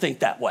foolish to think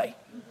that way.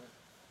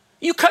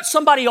 You cut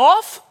somebody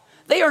off,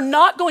 they are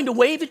not going to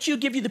wave at you,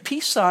 give you the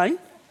peace sign.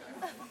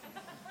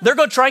 They're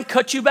going to try and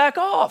cut you back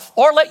off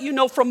or let you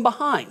know from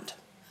behind.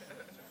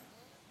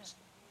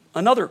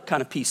 Another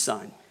kind of peace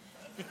sign.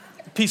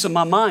 Peace of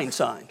my mind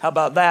sign. How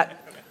about that?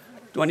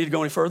 Do I need to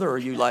go any further, or are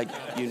you like,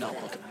 Okay.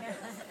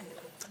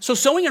 So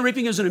sowing and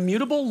reaping is an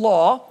immutable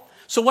law.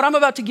 So what I'm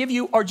about to give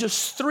you are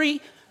just 3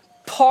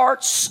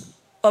 parts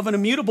of an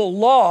immutable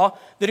law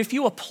that if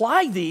you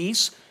apply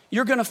these,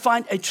 you're going to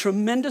find a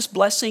tremendous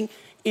blessing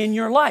in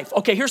your life.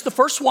 Okay, here's the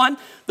first one.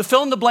 The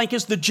fill in the blank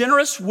is the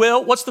generous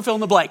will, what's the fill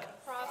in the blank?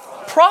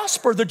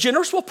 Prosper. The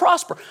generous will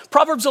prosper.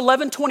 Proverbs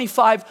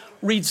 11:25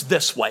 reads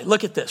this way.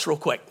 Look at this real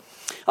quick.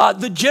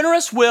 The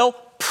generous will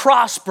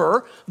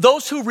prosper.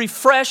 Those who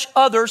refresh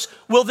others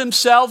will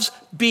themselves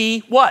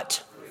be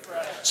what?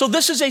 So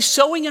this is a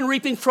sowing and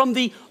reaping from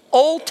the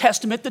Old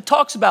Testament that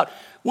talks about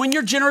when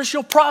you're generous,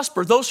 you'll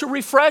prosper. Those who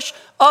refresh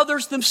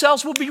others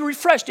themselves will be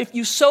refreshed. If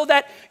you sow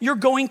that, you're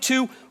going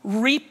to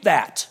reap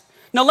that.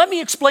 Now, let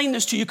me explain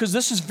this to you because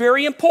this is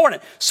very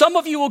important. Some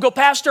of you will go,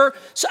 Pastor,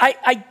 so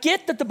I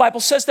get that the Bible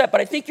says that,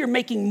 but I think you're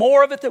making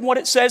more of it than what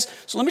it says.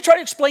 So let me try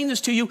to explain this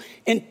to you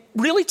and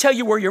really tell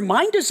you where your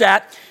mind is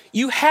at.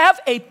 You have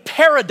a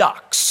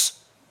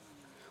paradox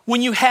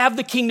when you have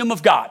the kingdom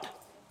of God.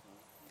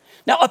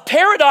 Now, a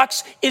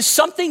paradox is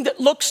something that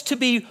looks to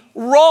be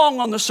wrong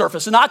on the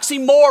surface, an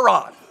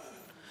oxymoron.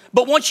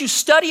 But once you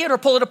study it or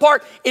pull it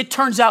apart, it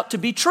turns out to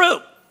be true.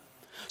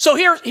 So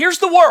here's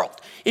the world.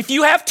 If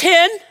you have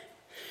 10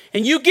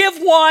 and you give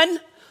 1,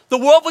 the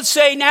world would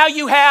say now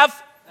you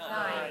have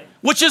 9,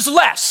 which is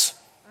less.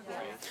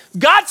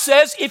 God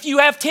says if you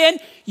have 10,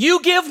 you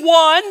give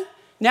 1,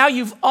 now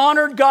you've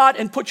honored God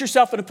and put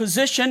yourself in a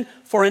position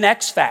for an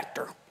X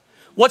factor.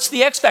 What's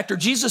the X factor?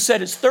 Jesus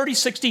said it's 30,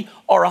 60,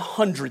 or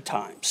 100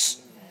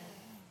 times.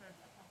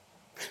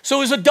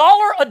 So is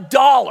 $1 a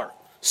dollar?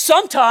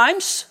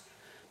 Sometimes.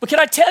 But can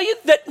I tell you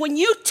that when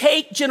you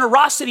take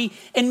generosity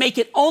and make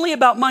it only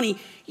about money,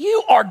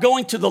 you are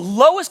going to the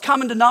lowest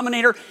common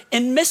denominator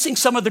and missing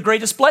some of the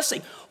greatest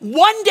blessing.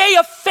 One day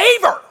of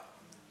favor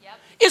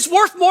is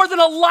worth more than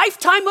a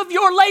lifetime of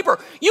your labor.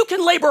 You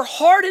can labor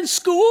hard in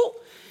school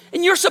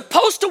and you're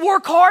supposed to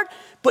work hard,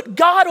 but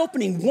God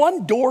opening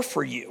one door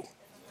for you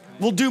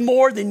will do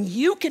more than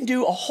you can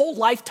do a whole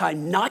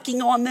lifetime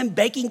knocking on them,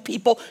 begging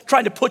people,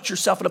 trying to put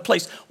yourself in a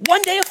place.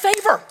 One day a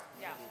favor.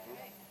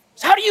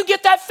 So how do you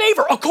get that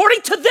favor?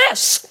 According to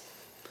this,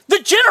 the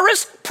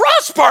generous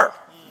prosper.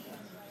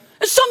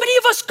 And so many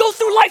of us go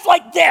through life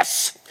like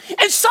this.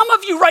 And some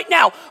of you right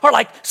now are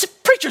like,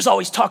 preachers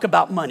always talk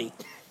about money.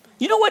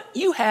 You know what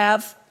you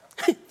have?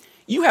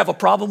 You have a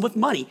problem with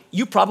money.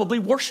 You probably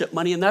worship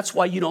money, and that's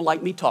why you don't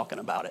like me talking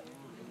about it.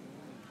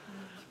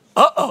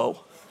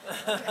 Uh-oh.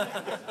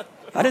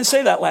 I didn't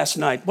say that last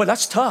night. Boy,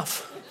 that's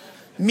tough.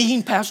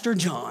 Mean Pastor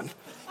John.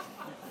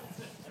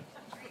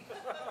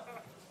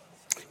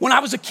 When I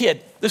was a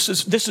kid, this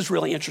is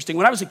really interesting.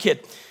 When I was a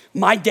kid,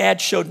 my dad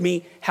showed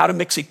me how to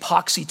mix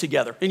epoxy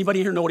together.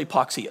 Anybody here know what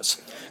epoxy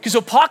is? Because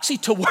epoxy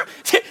to work,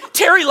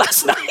 Terry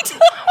last night,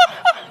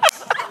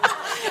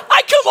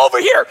 I come over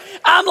here,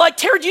 I'm like,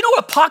 Terry, do you know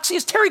what epoxy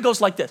is? Terry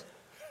goes like this.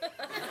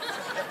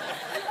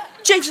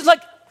 James is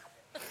like,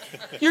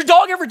 your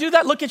dog ever do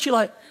that? Look at you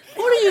like,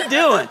 what are you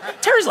doing?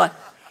 Terry's like,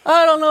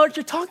 I don't know what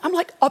you're talking. I'm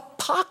like,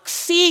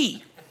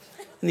 epoxy.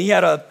 And he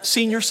had a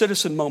senior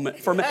citizen moment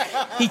for me.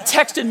 He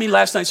texted me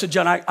last night and said,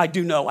 John, I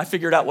do know. I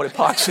figured out what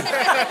epoxy.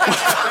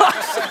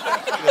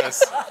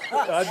 Yes,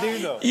 I do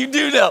know. You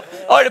do know.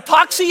 All right,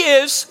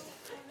 epoxy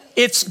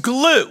it's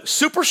glue,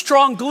 super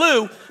strong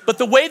glue, but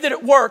the way that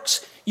it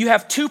works, you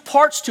have two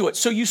parts to it.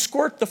 So you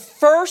squirt the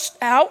first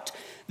out,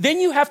 then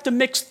you have to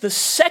mix the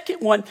second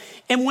one,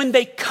 and when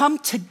they come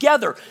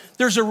together,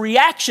 there's a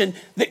reaction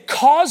that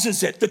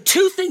causes it. The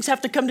two things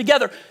have to come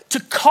together to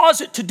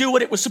cause it to do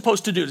what it was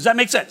supposed to do. Does that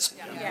make sense?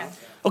 Yeah.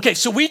 Okay,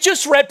 so we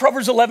just read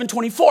Proverbs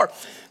 11:24,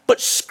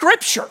 but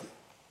Scripture,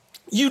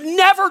 you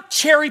never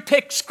cherry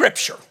pick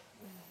Scripture.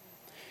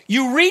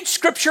 You read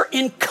Scripture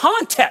in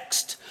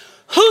context.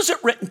 Who's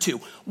it written to?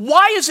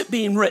 Why is it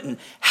being written?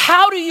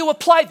 How do you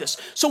apply this?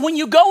 So when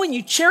you go and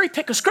you cherry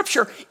pick a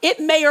Scripture, it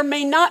may or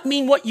may not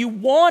mean what you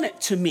want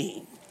it to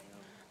mean.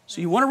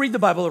 So you want to read the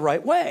Bible the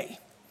right way.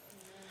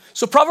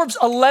 So Proverbs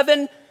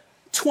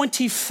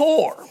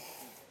 11:24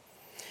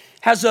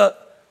 has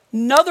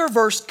another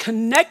verse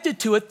connected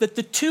to it that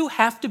the two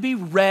have to be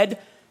read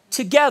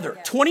together.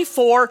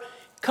 24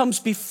 comes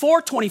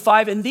before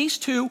 25, and these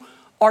two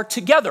are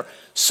together.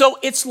 So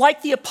it's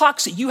like the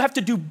epoxy. You have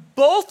to do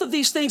both of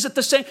these things at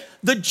the same.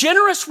 The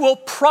generous will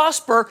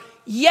prosper,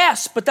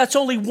 yes, but that's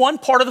only one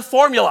part of the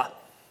formula.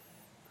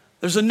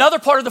 There's another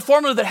part of the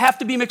formula that have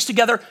to be mixed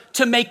together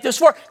to make this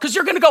work. Because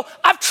you're going to go,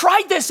 I've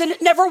tried this and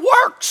it never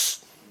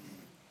works.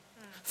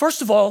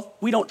 First of all,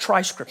 we don't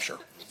try Scripture.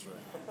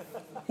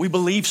 We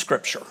believe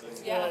Scripture.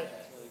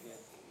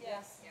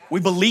 We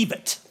believe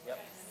it.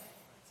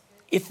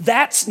 If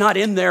that's not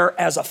in there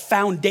as a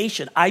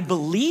foundation, I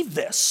believe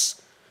this,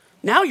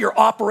 now you're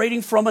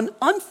operating from an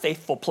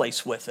unfaithful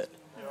place with it.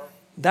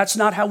 That's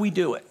not how we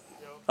do it.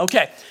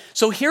 Okay,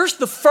 so here's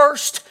the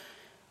first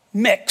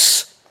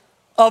mix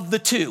of the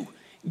two.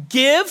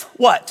 Give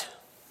what?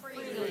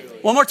 Freely.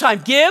 One more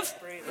time. Give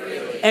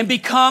freely. And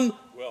become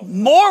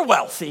more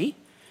wealthy.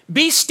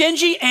 Be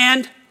stingy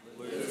and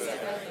lose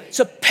everything.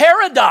 It's a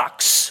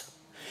paradox.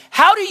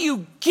 How do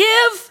you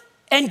give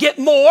and get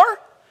more?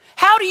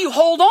 How do you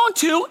hold on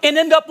to and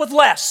end up with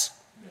less?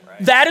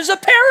 Right. That is a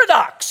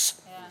paradox.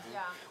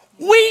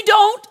 We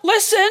don't,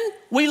 listen,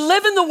 we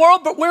live in the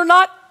world, but we're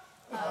not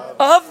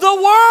of the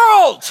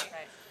world.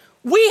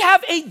 We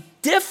have a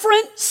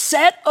different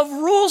set of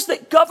rules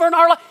that govern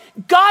our life.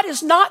 God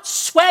is not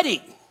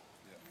sweating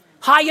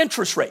high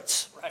interest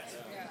rates.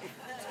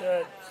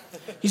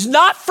 He's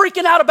not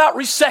freaking out about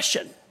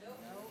recession.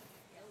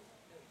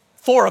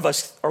 4 of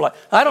us are like,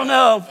 I don't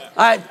know.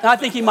 I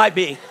think he might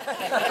be.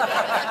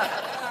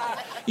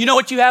 You know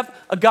what you have?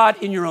 A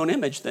God in your own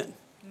image then.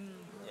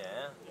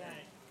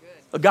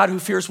 A God who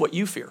fears what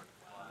you fear.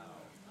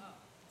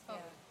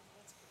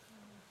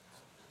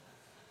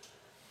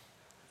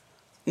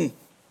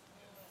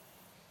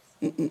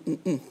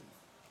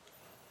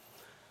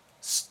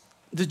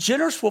 The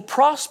generous will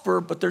prosper,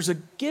 but there's a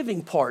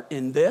giving part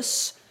in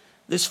this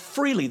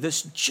freely,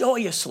 this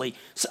joyously.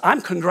 So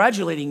I'm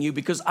congratulating you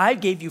because I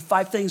gave you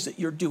 5 things that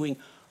you're doing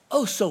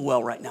oh so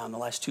well right now in the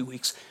last 2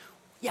 weeks.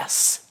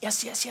 Yes,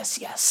 yes, yes, yes,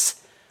 yes.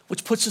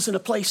 Which puts us in a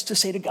place to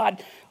say to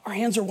God, our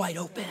hands are wide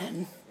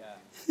open.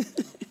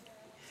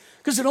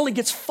 Because it only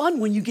gets fun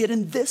when you get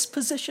in this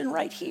position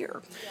right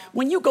here.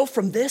 When you go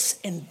from this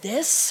and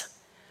this,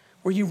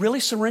 where you really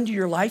surrender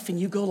your life and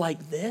you go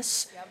like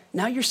this,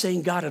 now you're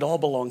saying, God, it all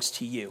belongs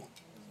to you.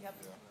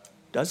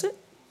 Does it?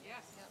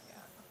 Yes.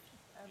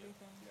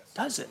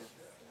 Does it?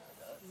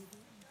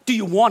 Do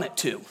you want it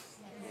to?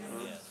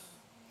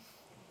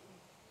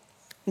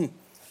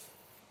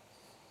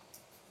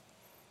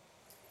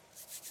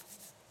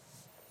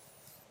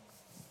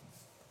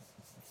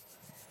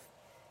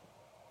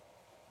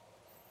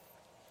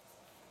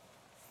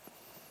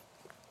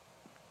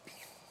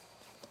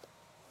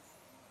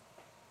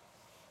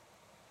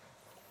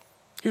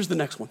 Here's the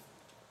next one.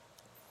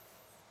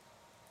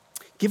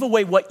 Give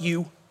away what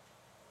you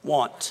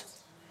want.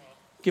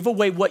 Give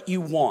away what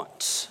you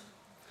want.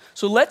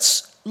 So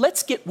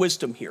let's get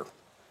wisdom here.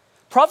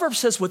 Proverbs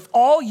says, with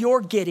all you're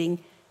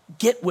getting,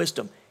 get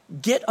wisdom,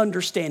 get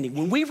understanding.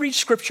 When we read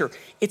scripture,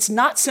 it's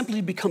not simply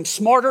to become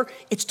smarter,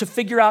 it's to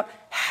figure out,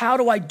 how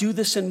do I do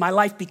this in my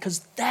life? Because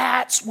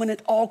that's when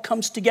it all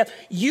comes together.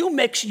 You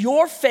mix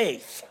your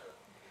faith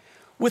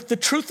with the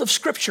truth of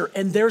scripture,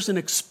 and there's an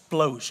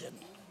explosion.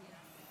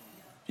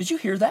 Did you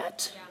hear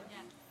that?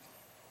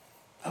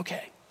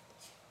 Okay.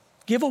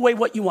 Give away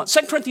what you want.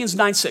 2 Corinthians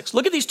 9:6.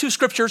 Look at these two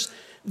scriptures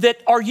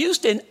that are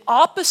used in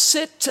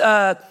opposite,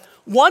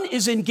 one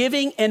is in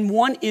giving and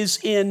one is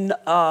in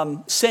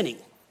sinning,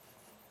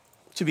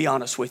 to be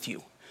honest with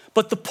you.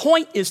 But the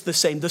point is the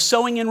same, the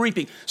sowing and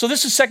reaping. So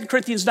this is 2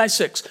 Corinthians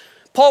 9:6.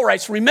 Paul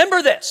writes,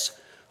 remember this,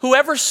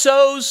 whoever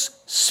sows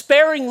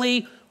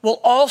sparingly will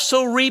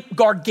also reap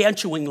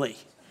gargantuanly.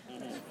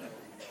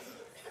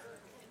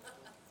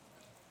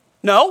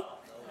 No?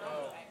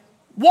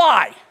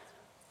 Why?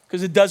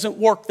 Because it doesn't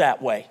work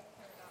that way.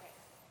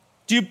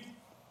 Do you?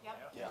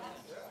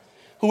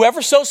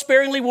 Whoever sows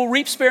sparingly will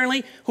reap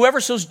sparingly.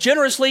 Whoever sows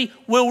generously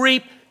will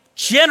reap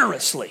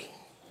generously.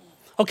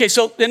 Okay,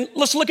 so then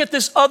let's look at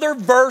this other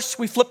verse.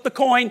 We flip the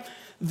coin.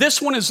 This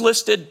one is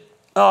listed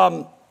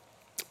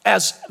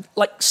as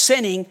like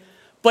sinning,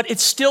 but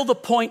it's still the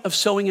point of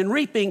sowing and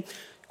reaping.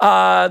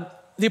 The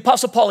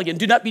Apostle Paul again,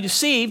 do not be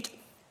deceived.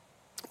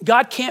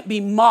 God can't be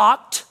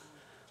mocked.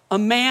 A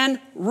man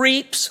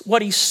reaps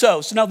what he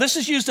sows. Now, this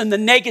is used in the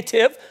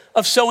negative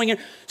of sowing.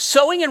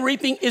 Sowing and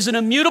reaping is an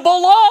immutable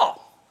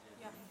law,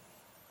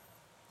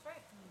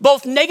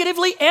 both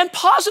negatively and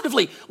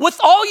positively. With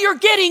all you're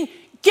getting,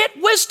 get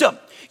wisdom.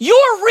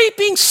 You're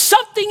reaping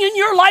something in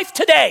your life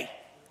today.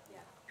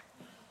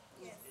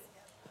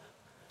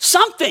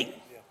 Something.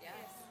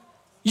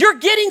 You're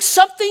getting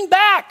something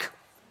back.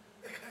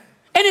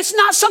 And it's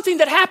not something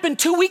that happened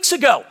 2 weeks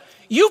ago.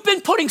 You've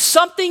been putting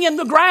something in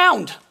the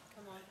ground.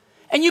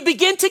 And you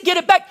begin to get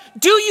it back.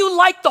 Do you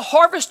like the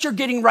harvest you're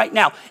getting right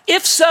now?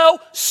 If so,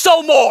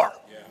 sow more.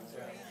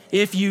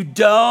 If you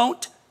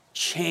don't,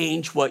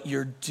 change what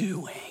you're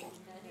doing.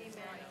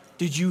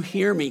 Did you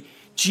hear me?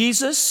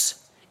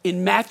 Jesus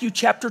in Matthew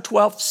chapter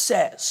 12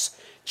 says,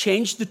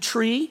 change the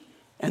tree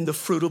and the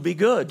fruit will be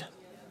good.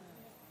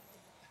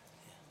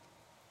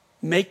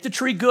 Make the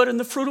tree good and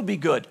the fruit will be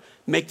good.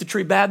 Make the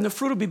tree bad and the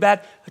fruit will be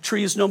bad. A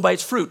tree is known by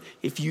its fruit.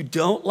 If you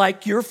don't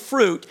like your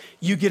fruit,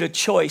 you get a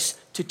choice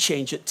to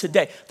change it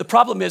today. The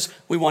problem is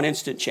we want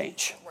instant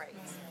change. Right.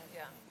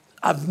 Yeah.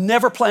 I've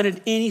never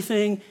planted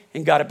anything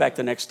and got it back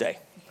the next day.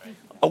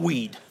 A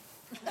weed.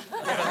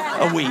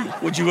 A weed.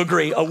 Would you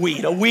agree? A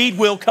weed. A weed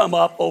will come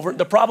up over.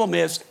 The problem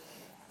is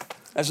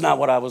that's not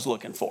what I was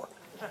looking for.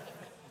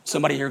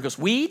 Somebody here goes,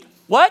 weed?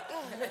 What?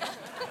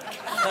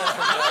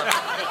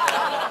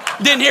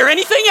 Didn't hear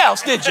anything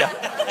else, did you?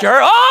 Sure.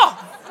 Oh!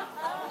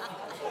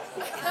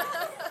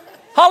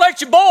 Holler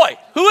at your boy.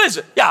 Who is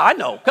it? Yeah, I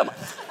know. Come on.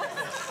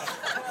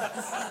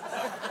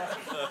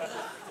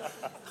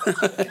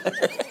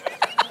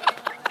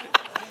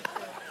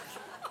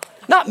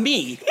 Not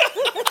me.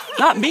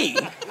 Not me.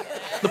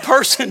 The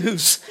person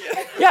who's,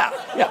 yeah,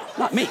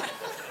 not me.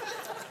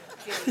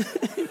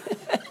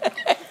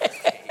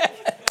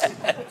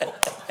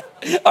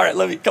 All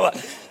right, come on.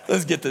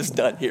 Let's get this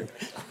done here.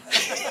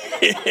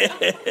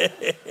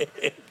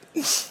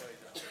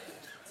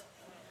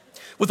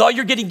 With all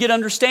you're getting, get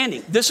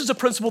understanding. This is a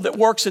principle that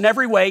works in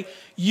every way.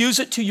 Use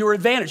it to your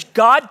advantage.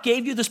 God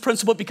gave you this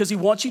principle because he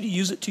wants you to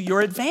use it to your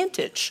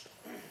advantage.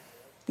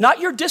 Not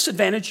your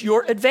disadvantage,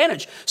 your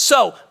advantage.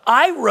 So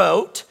I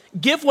wrote,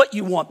 give what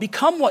you want,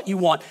 become what you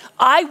want.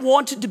 I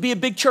wanted to be a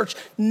big church,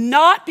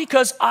 not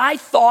because I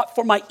thought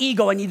for my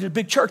ego I needed a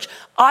big church.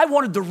 I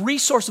wanted the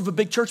resource of a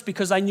big church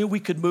because I knew we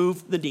could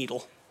move the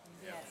needle.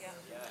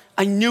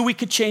 I knew we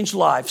could change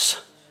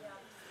lives.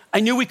 I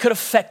knew we could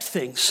affect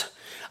things.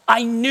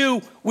 I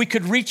knew we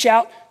could reach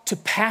out to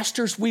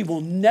pastors we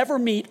will never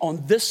meet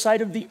on this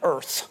side of the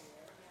earth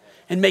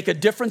and make a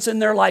difference in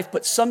their life,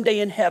 but someday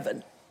in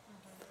heaven.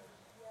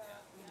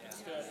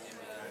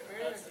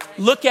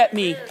 Look at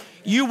me.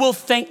 You will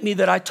thank me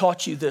that I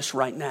taught you this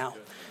right now.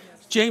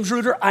 James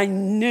Reuter, I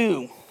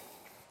knew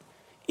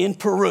in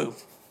Peru,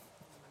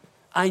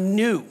 I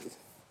knew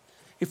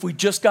if we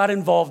just got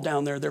involved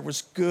down there, there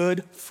was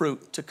good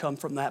fruit to come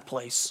from that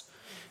place.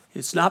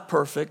 It's not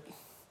perfect.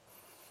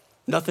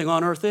 Nothing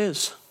on earth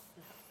is.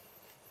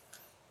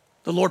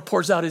 The Lord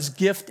pours out his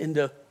gift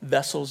into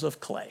vessels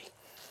of clay.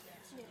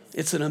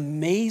 It's an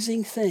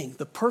amazing thing.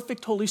 The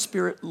perfect Holy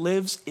Spirit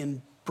lives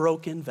in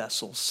broken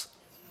vessels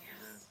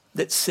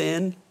that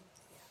sin,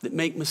 that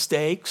make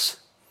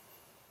mistakes.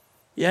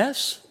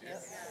 Yes?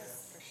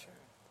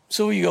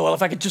 So you go, well,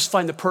 if I could just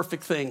find the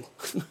perfect thing,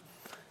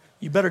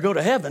 you better go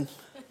to heaven.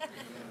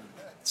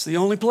 It's the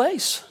only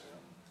place.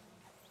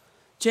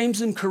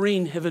 James and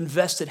Corrine have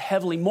invested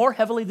heavily, more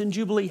heavily than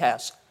Jubilee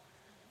has,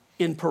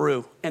 in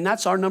Peru. And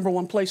that's our number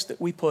one place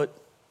that we put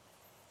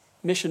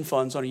mission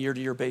funds on a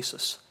year-to-year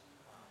basis.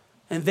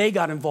 And they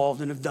got involved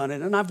and have done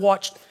it. And I've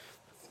watched.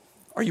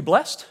 Are you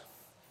blessed?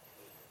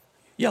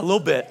 Yeah, a little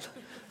bit.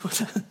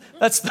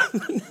 That's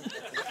the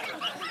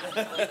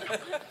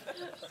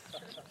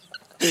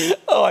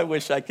Oh, I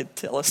wish I could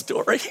tell a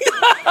story.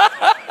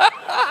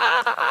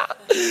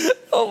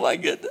 Oh my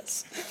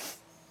goodness.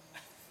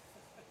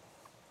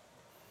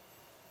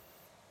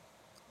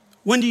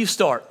 When do you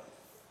start?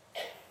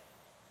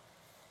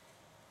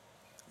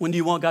 When do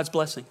you want God's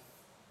blessing?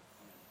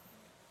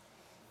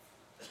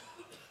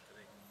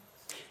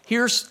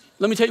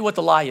 Let me tell you what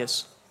the lie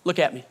is. Look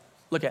at me.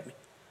 Look at me.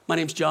 My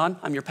name's John.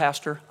 I'm your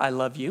pastor. I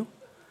love you.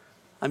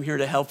 I'm here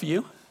to help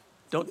you.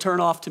 Don't turn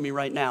off to me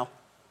right now.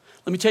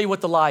 Let me tell you what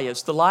the lie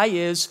is. The lie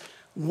is,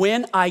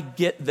 when I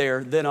get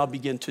there, then I'll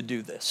begin to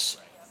do this.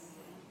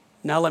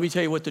 Now let me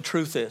tell you what the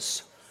truth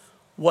is.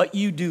 What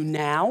you do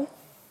now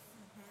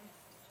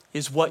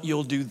is what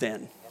you'll do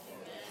then.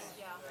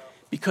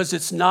 Because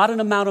it's not an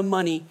amount of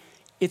money.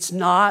 It's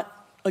not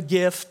a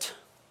gift.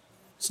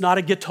 It's not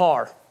a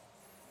guitar.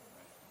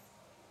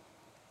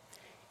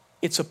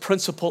 It's a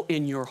principle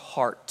in your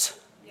heart.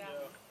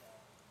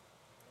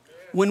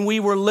 When we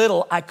were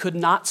little, I could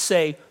not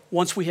say,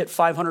 once we hit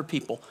 500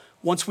 people,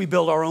 once we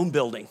build our own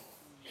building.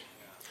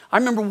 I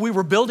remember we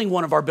were building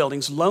one of our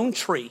buildings, Lone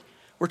Tree.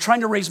 We're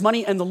trying to raise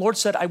money, and the Lord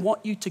said, I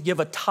want you to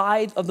give a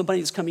tithe of the money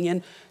that's coming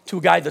in to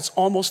a guy that's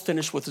almost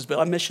finished with his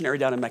building, a missionary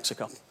down in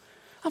Mexico.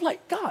 I'm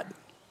like, God,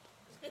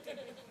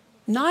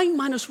 9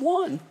 minus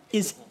 1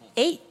 is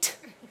 8.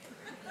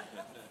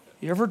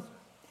 You ever?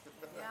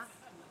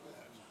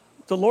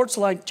 The Lord's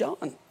like,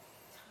 John,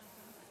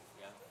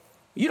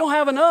 you don't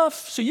have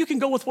enough, so you can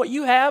go with what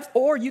you have,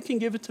 or you can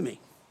give it to me.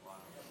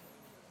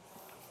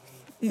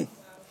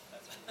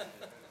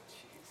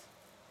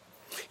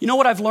 You know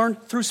what I've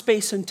learned? Through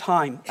space and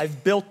time,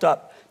 I've built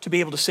up to be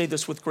able to say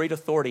this with great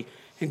authority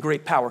and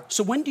great power.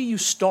 So when do you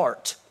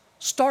start?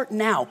 Start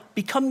now.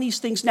 Become these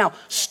things now.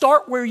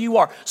 Start where you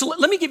are. So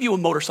let me give you a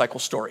motorcycle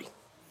story.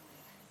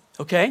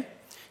 Okay?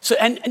 So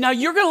and now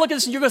you're going to look at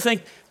this and you're going to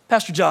think,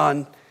 Pastor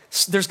John,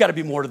 there's got to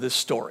be more to this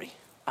story.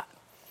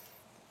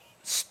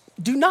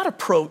 Do not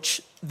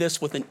approach this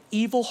with an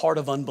evil heart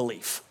of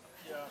unbelief.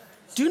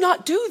 Do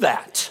not do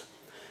that.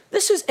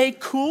 This is a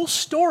cool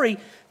story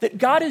that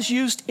God has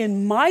used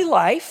in my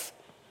life,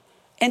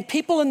 and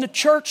people in the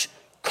church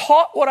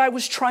caught what I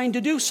was trying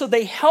to do, so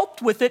they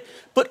helped with it,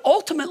 but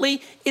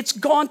ultimately it's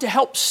gone to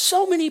help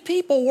so many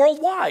people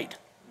worldwide.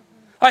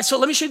 All right, so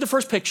let me show you the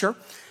first picture.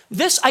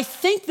 I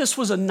think this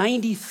was a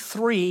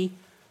 93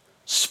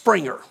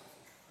 Springer,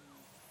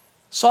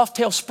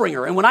 Softail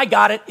Springer, and when I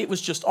got it, it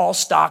was just all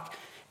stock,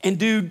 and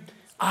dude,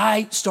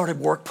 I started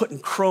work putting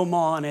chrome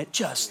on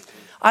it,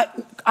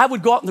 I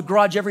would go out in the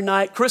garage every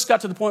night. Chris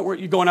got to the point where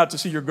you're going out to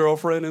see your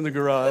girlfriend in the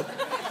garage.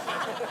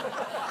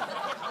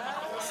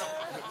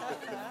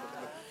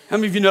 How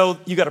many of you know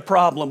you got a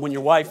problem when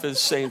your wife is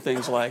saying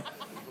things like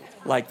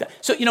that?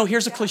 So,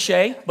 here's a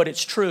cliche, but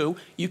it's true.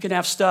 You can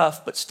have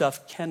stuff, but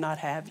stuff cannot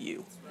have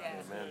you.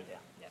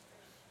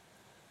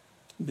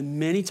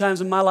 Many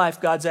times in my life,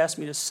 God's asked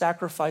me to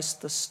sacrifice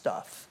the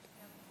stuff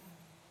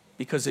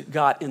because it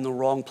got in the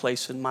wrong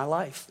place in my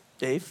life.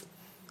 Dave,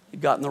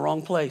 it got in the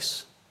wrong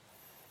place.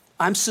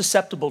 I'm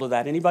susceptible to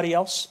that. Anybody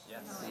else?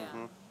 Yes.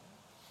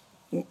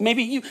 Mm-hmm.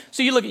 Maybe you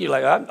look at you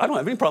like, I don't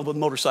have any problem with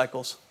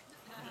motorcycles.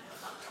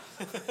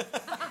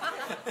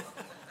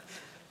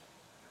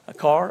 A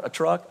car, a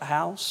truck, a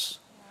house,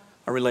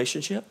 a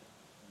relationship,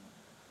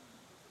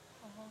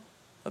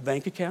 a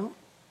bank account,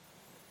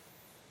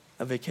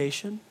 a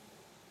vacation.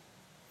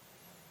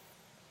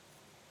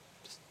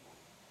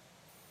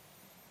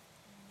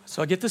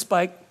 So I get this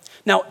bike.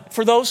 Now,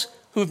 for those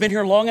who have been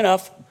here long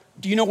enough,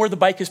 do you know where the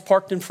bike is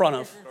parked in front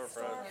of?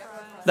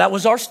 That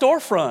was our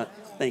storefront.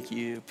 Thank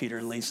you, Peter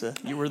and Lisa.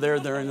 You were there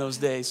during those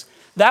days.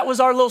 That was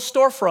our little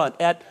storefront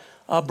at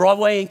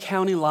Broadway and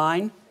County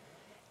Line.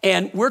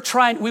 And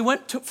we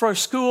went for a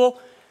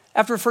school.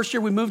 After the first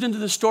year, we moved into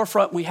the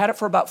storefront. We had it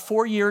for about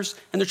 4 years.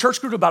 And the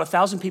church grew to about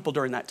 1,000 people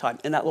during that time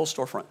in that little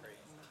storefront.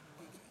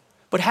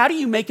 But how do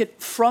you make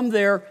it from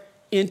there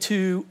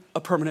into a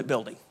permanent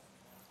building?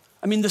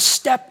 I mean, the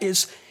step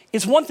it's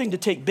one thing to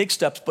take big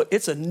steps, but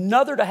it's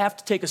another to have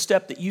to take a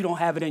step that you don't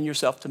have it in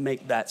yourself to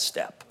make that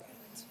step.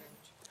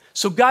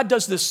 So God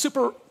does this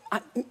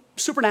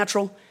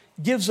supernatural,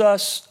 gives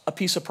us a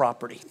piece of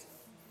property,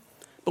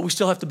 but we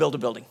still have to build a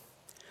building.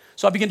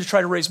 So I begin to try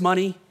to raise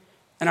money,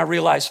 and I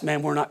realize,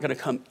 man, we're not going to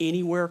come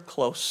anywhere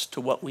close to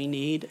what we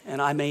need,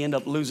 and I may end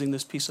up losing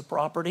this piece of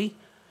property.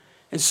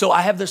 And so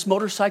I have this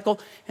motorcycle,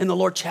 and the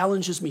Lord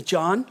challenges me,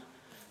 John,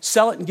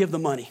 sell it and give the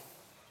money.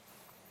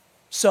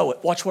 Sow it.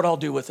 Watch what I'll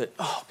do with it.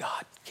 Oh,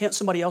 God, can't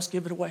somebody else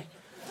give it away?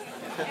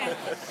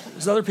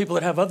 There's other people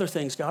that have other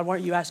things. God, why are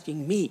you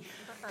asking me?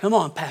 Come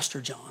on,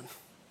 Pastor John.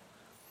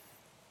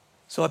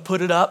 So I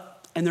put it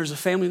up, and there's a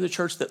family in the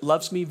church that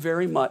loves me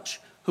very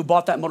much who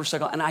bought that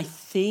motorcycle, and I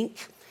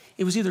think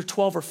it was either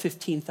 $12,000 or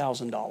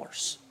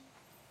 $15,000,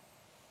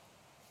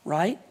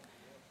 right?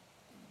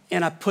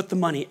 And I put the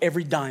money,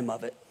 every dime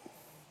of it,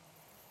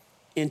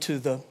 into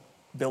the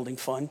building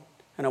fund,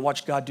 and I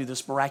watched God do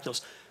this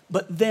miraculous.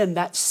 But then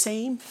that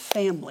same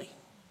family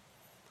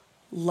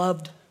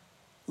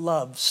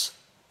loves,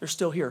 they're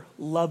still here,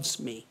 loves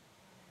me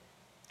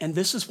And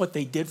this is what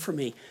they did for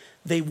me.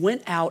 They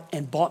went out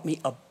and bought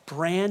me a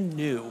brand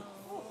new,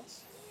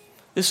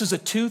 this is a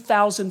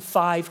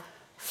 2005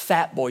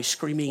 Fat Boy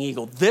Screaming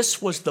Eagle.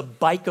 This was the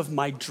bike of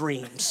my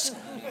dreams.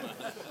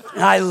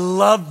 And I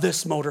loved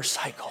this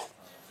motorcycle.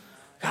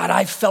 God,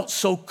 I felt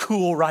so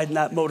cool riding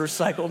that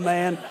motorcycle,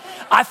 man.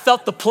 I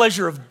felt the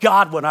pleasure of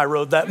God when I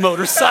rode that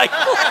motorcycle.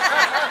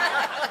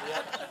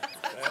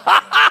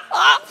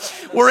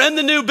 We're in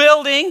the new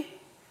building.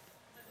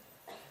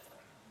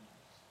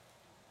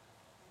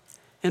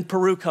 And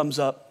Peru comes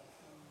up.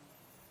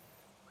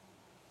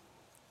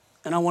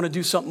 And I want to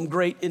do something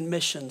great in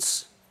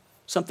missions,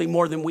 something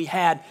more than we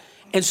had.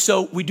 And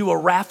so we do a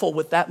raffle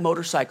with that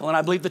motorcycle. And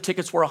I believe the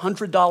tickets were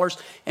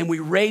 $100. And we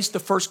raised the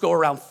first go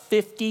around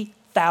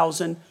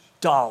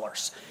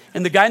 $50,000.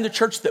 And the guy in the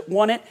church that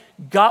won it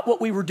got what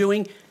we were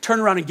doing,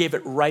 turned around and gave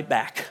it right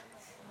back.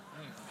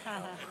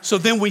 So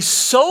then we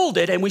sold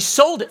it, and we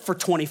sold it for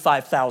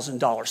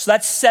 $25,000. So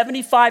that's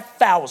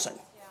 $75,000.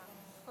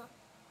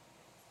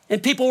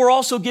 And people were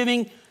also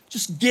giving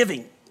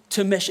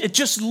to mission. It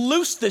just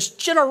loosed this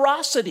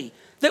generosity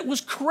that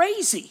was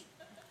crazy.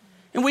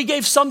 And we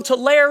gave some to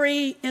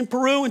Larry in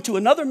Peru and to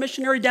another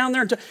missionary down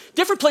there and to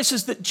different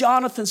places that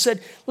Jonathan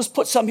said, let's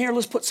put some here,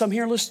 let's put some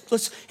here,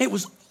 it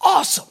was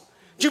awesome.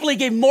 Jubilee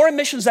gave more in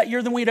missions that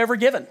year than we'd ever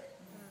given.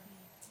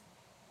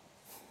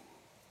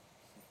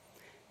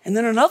 And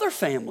then another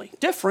family,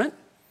 different,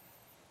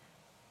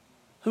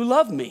 who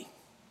loved me,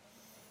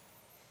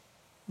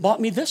 bought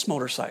me this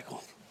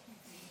motorcycle.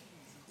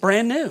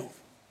 Brand new.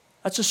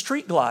 That's a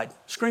Street Glide,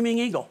 Screaming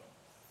Eagle.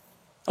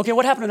 Okay,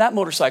 what happened to that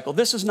motorcycle?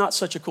 This is not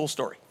such a cool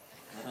story.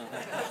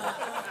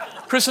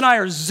 Chris and I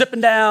are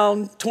zipping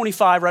down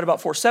 25, right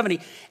about 470,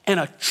 and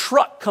a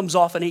truck comes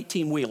off an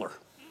 18-wheeler.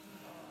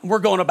 We're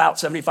going about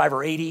 75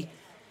 or 80,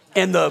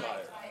 and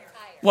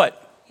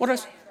what? What did I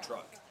say?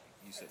 Truck.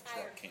 You said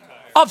truck came off.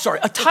 Oh, I'm sorry,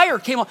 a tire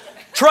came off.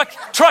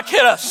 Truck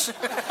hit us.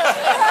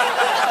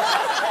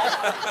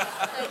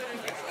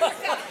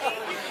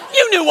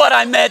 You knew what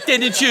I meant,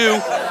 didn't you?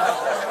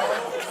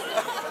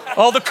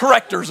 All the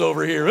correctors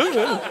over here.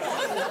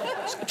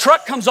 The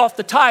truck comes off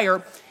the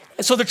tire,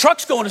 and so the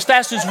truck's going as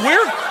fast as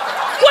we're.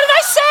 What did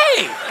I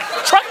say?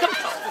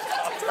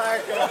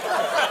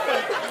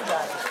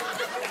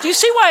 Do you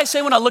see why I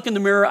say when I look in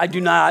the mirror, I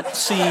do not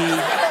see?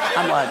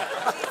 I'm like,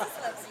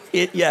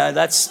 yeah,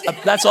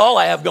 that's all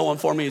I have going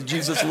for me is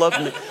Jesus loved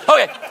me.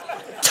 Okay,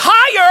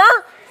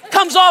 tire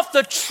comes off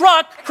the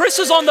truck. Chris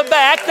is on the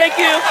back. Thank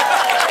you.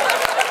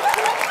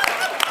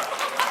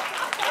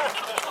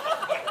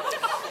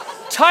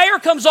 Tire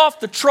comes off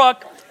the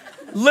truck,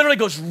 literally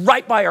goes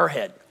right by our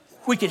head.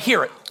 We could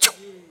hear it.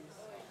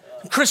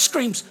 And Chris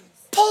screams,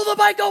 pull the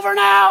bike over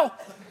now. I'm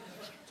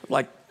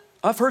like,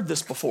 I've heard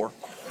this before.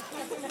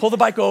 Pull the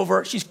bike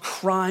over. She's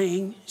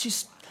crying.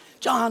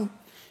 John,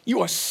 you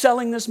are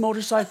selling this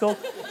motorcycle.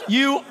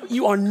 You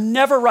are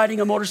never riding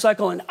a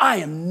motorcycle, and I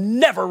am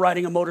never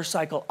riding a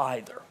motorcycle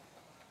either.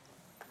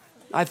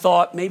 I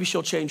thought maybe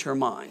she'll change her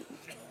mind.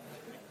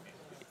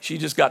 She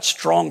just got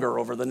stronger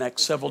over the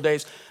next several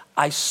days.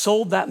 I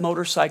sold that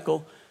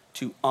motorcycle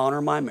to honor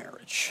my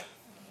marriage.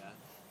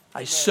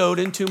 I sowed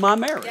into my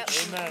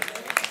marriage. Amen.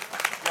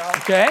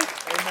 Okay?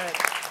 Amen.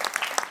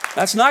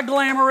 That's not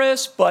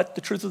glamorous, but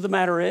the truth of the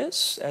matter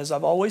is, as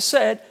I've always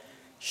said,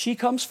 she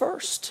comes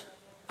first.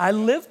 I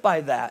live by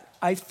that.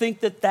 I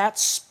think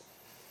that's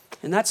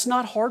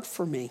not hard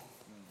for me.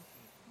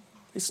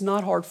 It's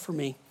not hard for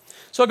me.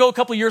 So I go a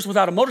couple years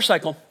without a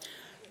motorcycle,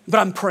 but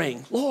I'm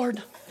praying,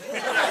 Lord,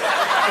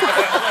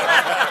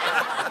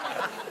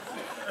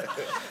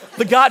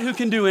 the God who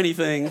can do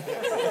anything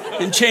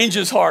and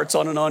changes hearts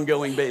on an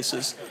ongoing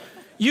basis.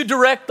 You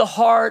direct the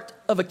heart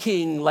of a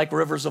king like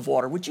rivers of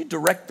water. Would you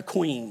direct the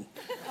queen?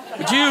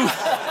 Would you?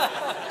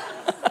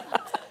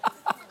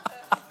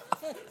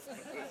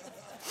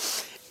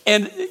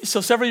 And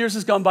so several years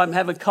has gone by. I'm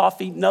having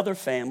coffee, another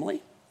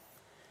family.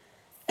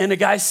 And the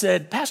guy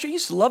said, Pastor, you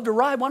used to love to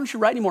ride. Why don't you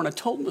ride anymore? And I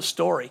told him the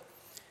story.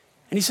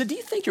 And he said, do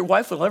you think your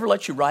wife will ever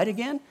let you ride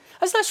again?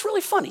 I said, that's really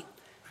funny.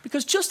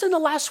 Because just in the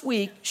last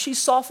week, she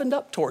softened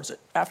up towards it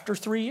after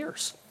 3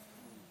 years.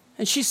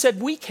 And she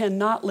said, we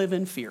cannot live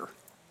in fear.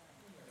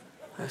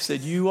 I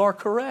said, you are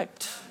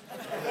correct.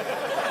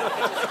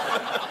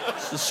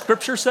 The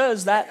scripture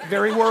says that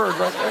very word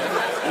right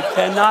there. We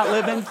cannot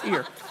live in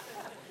fear.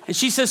 And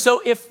she says,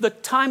 so if the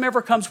time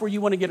ever comes where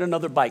you want to get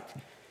another bike,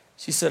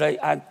 she said,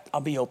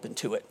 I'll be open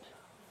to it.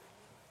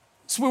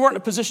 So we weren't in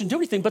a position to do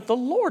anything, but the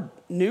Lord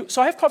knew.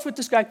 So I have coffee with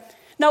this guy.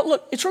 Now,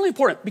 look, it's really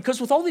important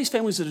because with all these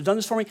families that have done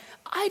this for me,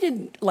 I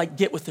didn't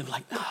get with them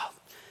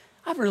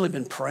I've really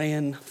been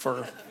praying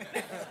for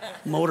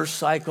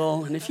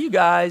motorcycle. And if you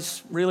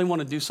guys really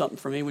want to do something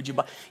for me, would you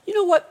buy? You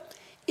know what?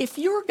 If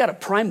you're got to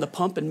prime the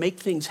pump and make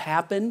things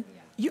happen,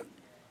 you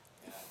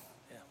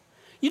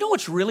know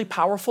what's really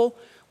powerful?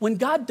 When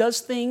God does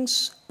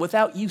things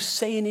without you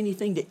saying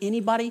anything to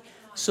anybody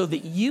so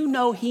that you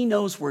know he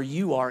knows where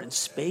you are in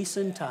space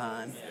and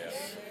time.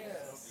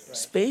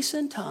 Space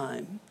and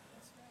time.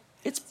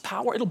 It's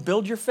power. It'll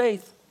build your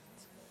faith.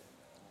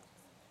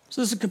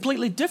 So this is a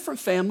completely different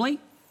family.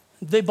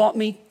 They bought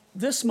me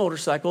this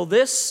motorcycle.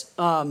 This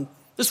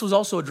was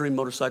also a dream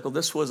motorcycle.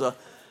 This was a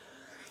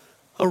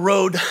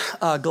road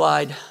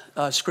glide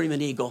Screaming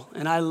Eagle.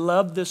 And I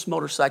love this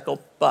motorcycle,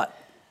 but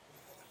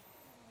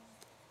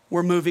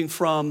we're moving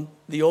from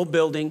the old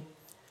building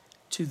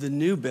to the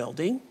new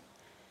building.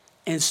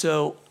 And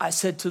so I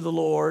said to the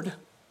Lord,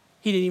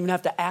 he didn't even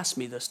have to ask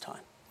me this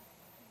time.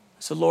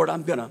 I said, Lord,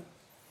 I'm going to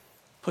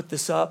put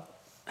this up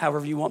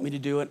however you want me to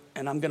do it,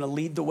 and I'm going to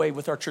lead the way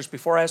with our church.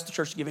 Before I ask the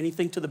church to give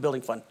anything to the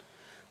building fund,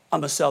 I'm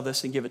going to sell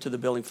this and give it to the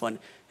building fund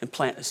and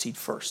plant a seed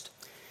first.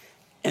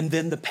 And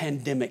then the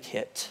pandemic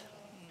hit.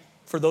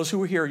 For those who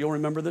were here, you'll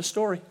remember this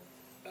story.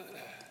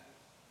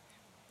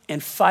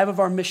 And 5 of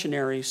our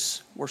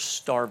missionaries were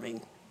starving.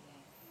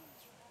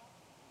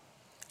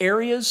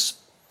 Areas,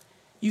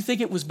 you think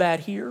it was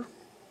bad here?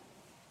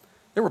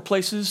 There were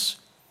places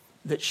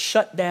that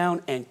shut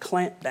down and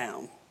clamped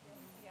down.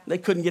 They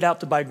couldn't get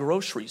out to buy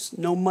groceries.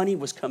 No money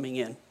was coming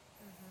in.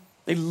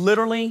 They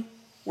literally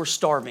were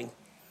starving.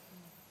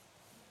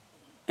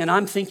 And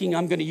I'm thinking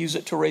I'm going to use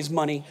it to raise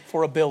money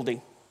for a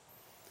building.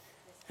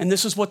 And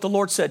this is what the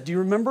Lord said. Do you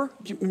remember?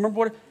 Do you remember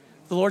what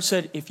the Lord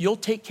said? If you'll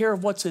take care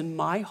of what's in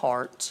my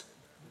heart,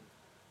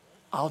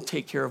 I'll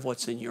take care of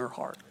what's in your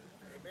heart.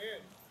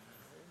 Amen.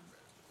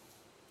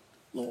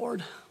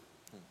 Lord,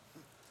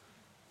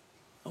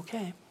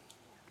 okay.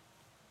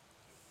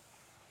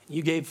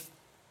 I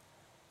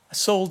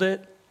sold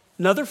it.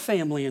 Another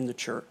family in the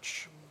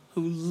church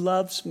who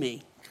loves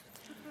me.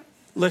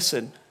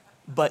 Listen,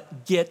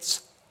 but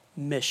gets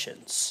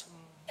missions.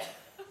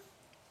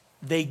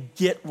 They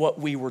get what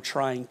we were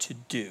trying to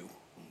do.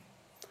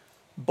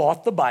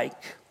 Bought the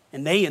bike,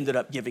 and they ended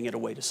up giving it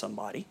away to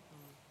somebody.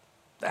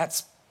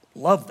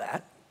 Love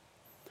that.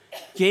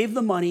 Gave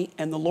the money,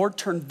 and the Lord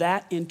turned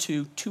that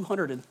into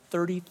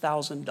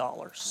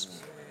 $230,000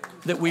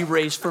 that we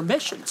raised for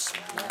missions.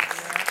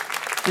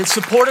 And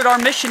supported our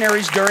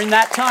missionaries during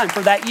that time,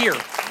 for that year.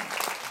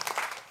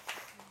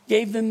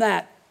 Gave them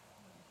that.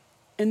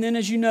 And then,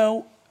 as you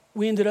know,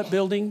 we ended up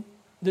building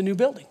the new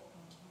building.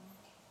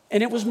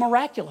 And it was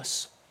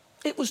miraculous.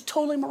 It was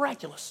totally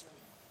miraculous.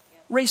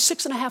 Raised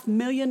 $6.5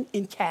 million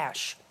in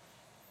cash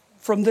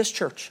from this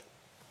church.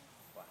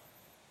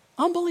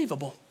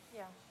 Unbelievable.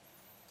 Yeah.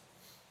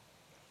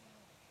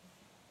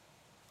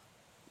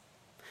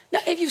 Now,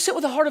 if you sit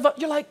with a heart of,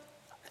 you're like,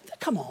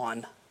 come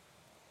on.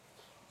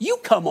 You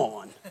come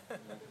on.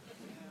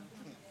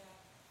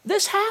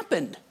 This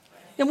happened.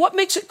 And what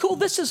makes it cool,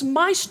 this is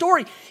my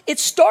story. It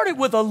started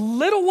with a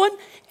little one,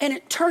 and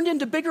it turned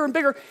into bigger and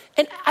bigger.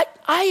 And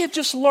I have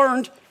just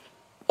learned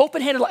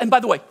open-handed. And by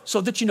the way, so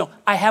that you know,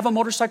 I have a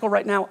motorcycle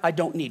right now. I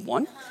don't need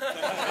one.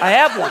 I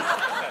have one.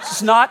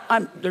 It's not,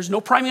 there's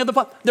no priming of the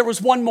pump. There was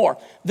one more.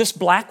 This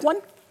black one,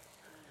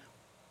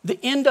 the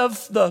end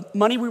of the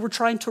money we were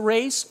trying to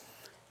raise,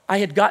 I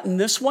had gotten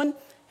this one,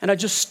 and I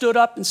just stood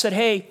up and said,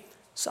 hey,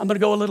 so I'm going to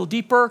go a little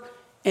deeper,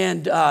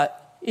 and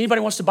anybody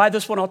wants to buy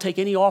this one, I'll take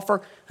any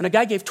offer. And a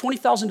guy gave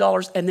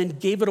 $20,000 and then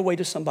gave it away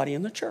to somebody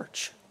in the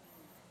church.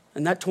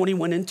 And that 20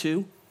 went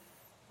into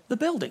the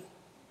building.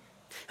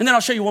 And then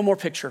I'll show you one more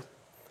picture.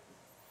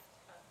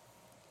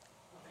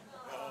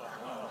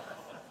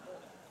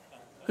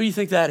 Who do you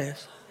think that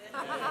is?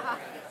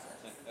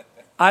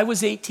 I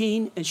was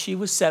 18 and she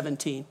was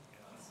 17.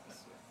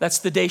 That's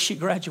the day she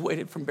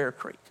graduated from Bear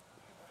Creek.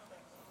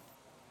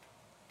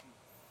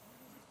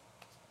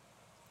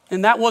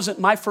 And that wasn't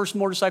my first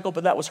motorcycle,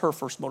 but that was her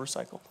first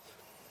motorcycle.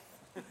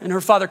 And her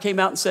father came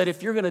out and said,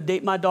 if you're going to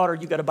date my daughter,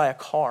 you got to buy a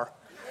car.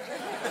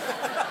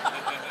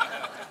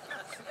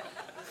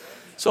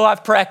 So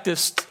I've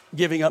practiced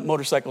giving up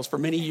motorcycles for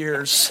many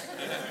years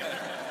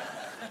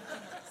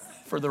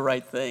for the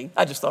right thing.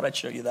 I just thought I'd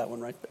show you that one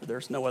right there.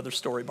 There's no other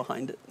story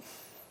behind it.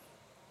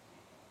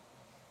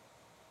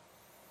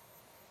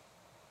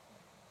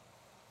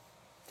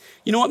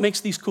 You know what makes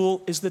these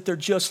cool is that they're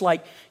just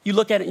like, you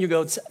look at it and you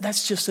go,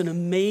 that's just an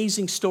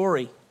amazing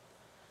story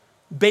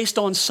based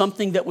on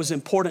something that was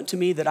important to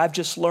me that I've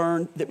just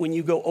learned that when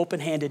you go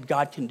open-handed,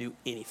 God can do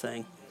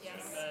anything.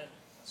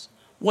 Yes.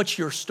 What's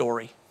your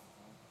story?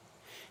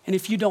 And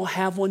if you don't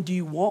have one, do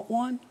you want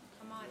one?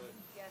 Come on.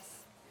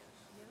 Yes.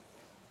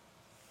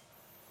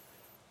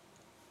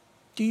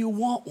 Do you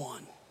want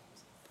one?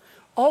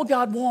 All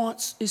God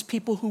wants is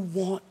people who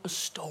want a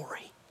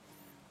story.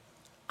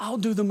 I'll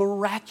do the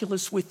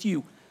miraculous with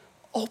you.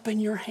 Open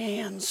your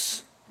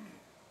hands.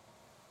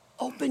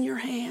 Open your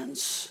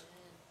hands.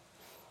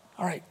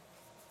 All right.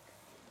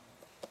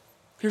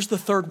 Here's the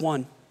third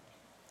one.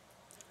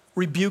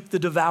 Rebuke the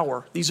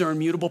devourer. These are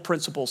immutable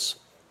principles.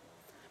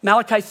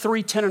 Malachi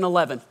 3, 10 and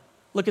 11.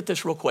 Look at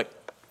this real quick.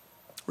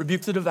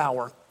 Rebuke the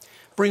devourer.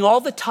 Bring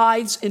all the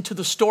tithes into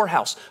the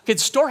storehouse. Okay, the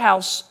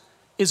storehouse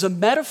is a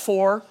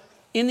metaphor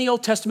in the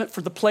Old Testament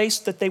for the place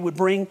that they would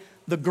bring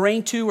the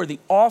grain to or the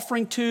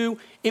offering to.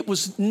 It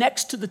was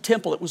next to the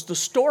temple. It was the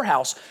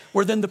storehouse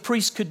where then the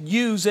priest could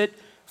use it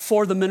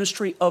for the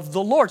ministry of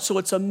the Lord. So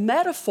it's a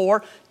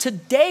metaphor.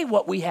 Today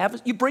what we have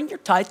is you bring your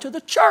tithe to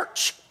the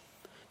church.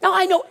 Now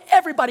I know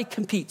everybody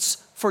competes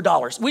for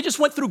dollars. We just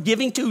went through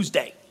Giving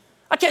Tuesday.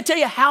 I can't tell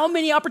you how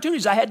many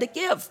opportunities I had to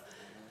give.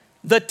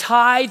 The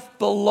tithe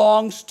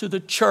belongs to the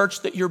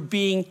church that you're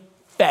being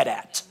fed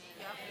at.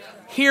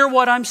 Hear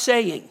what I'm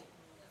saying.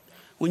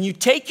 When you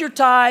take your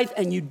tithe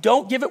and you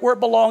don't give it where it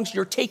belongs,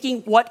 you're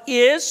taking what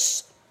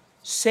is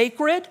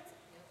sacred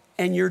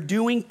and you're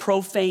doing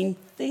profane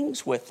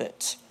things with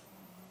it.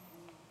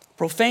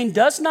 Profane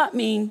does not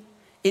mean,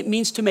 it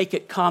means to make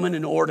it common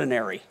and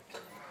ordinary.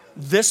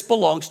 This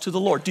belongs to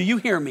the Lord. Do you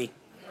hear me?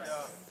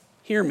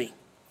 Hear me.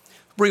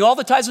 Bring all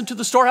the tithes into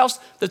the storehouse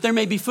that there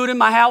may be food in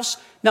my house.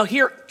 Now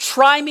here,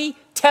 try me,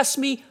 test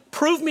me,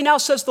 prove me now,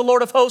 says the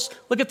Lord of hosts.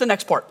 Look at the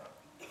next part.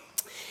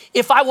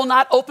 If I will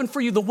not open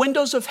for you the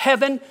windows of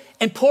heaven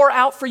and pour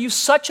out for you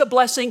such a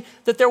blessing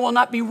that there will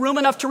not be room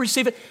enough to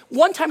receive it.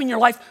 One time in your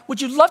life,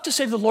 would you love to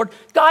say to the Lord,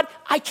 God,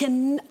 I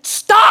can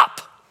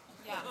stop.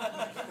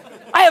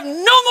 I have no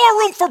more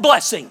room for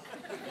blessing.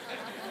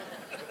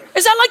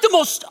 Is that like the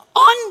most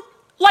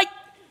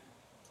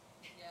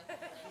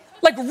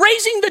like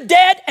raising the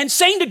dead and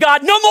saying to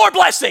God, no more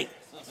blessing?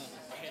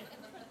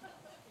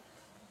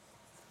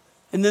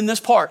 And then this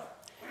part,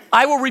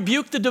 I will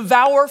rebuke the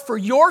devourer for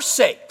your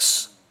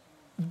sakes.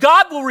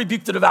 God will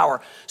rebuke the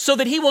devourer so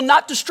that he will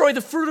not destroy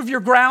the fruit of your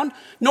ground,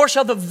 nor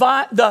shall the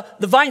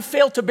vine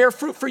fail to bear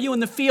fruit for you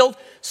in the field,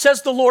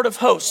 says the Lord of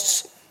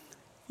hosts.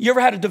 You ever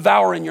had a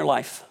devourer in your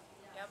life?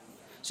 Yep.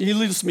 So you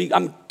listen to me.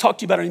 I'm talking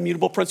to you about an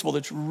immutable principle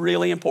that's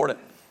really important.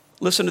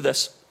 Listen to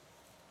this.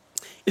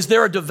 Is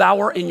there a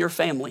devourer in your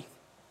family?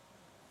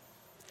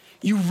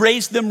 You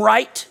raised them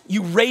right.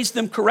 You raised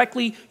them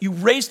correctly. You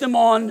raised them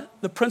on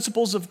the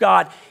principles of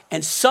God.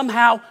 And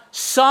somehow,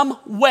 some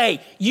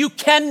way, you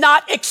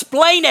cannot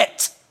explain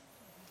it.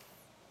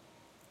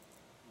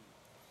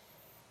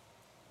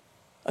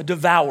 A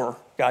devourer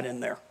got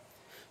in there.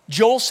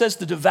 Joel says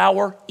the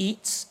devourer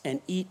eats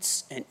and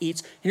eats and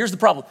eats. Here's the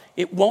problem.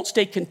 It won't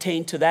stay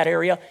contained to that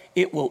area.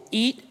 It will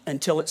eat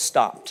until it's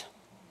stopped.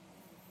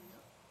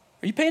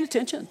 Are you paying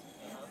attention?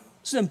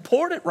 This is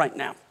important right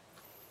now.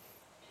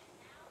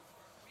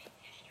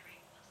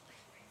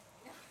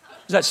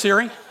 Is that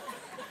Siri?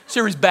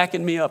 Siri's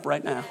backing me up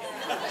right now.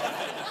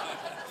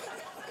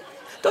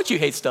 Don't you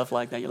hate stuff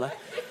like that? You like?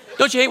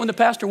 Don't you hate when the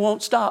pastor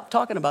won't stop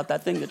talking about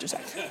that thing that just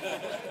happened?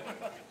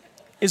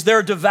 Is there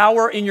a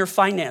devourer in your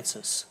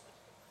finances?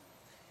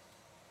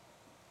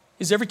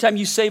 Is every time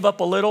you save up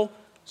a little,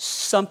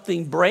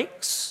 something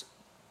breaks,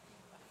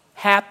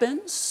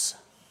 happens,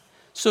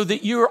 so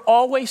that you're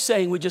always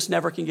saying we just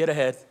never can get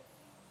ahead?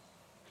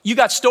 You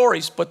got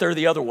stories, but they're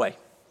the other way.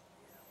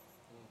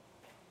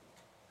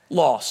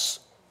 Loss.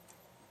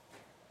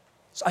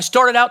 So I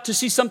started out to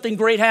see something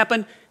great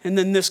happen, and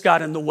then this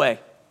got in the way.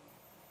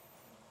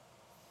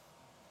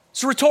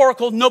 It's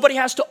rhetorical. Nobody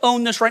has to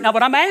own this right now,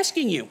 but I'm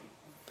asking you,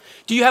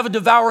 do you have a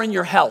devourer in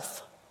your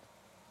health?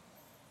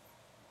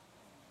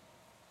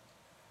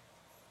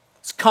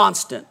 It's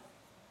constant.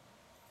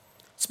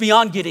 It's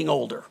beyond getting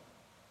older.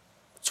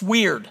 It's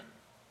weird.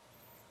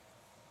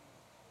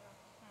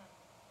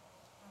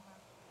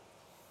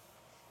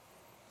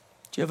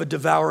 Do you have a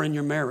devourer in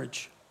your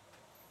marriage?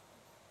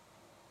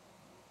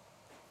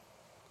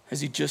 Has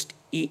he just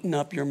eaten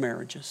up your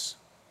marriages?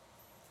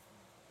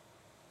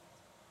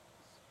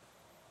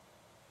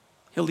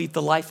 He'll eat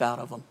the life out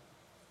of them.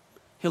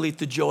 He'll eat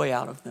the joy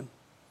out of them.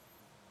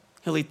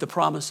 He'll eat the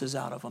promises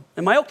out of them.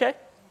 Am I okay?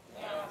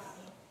 Yes.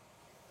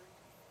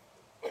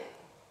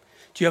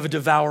 Do you have a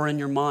devourer in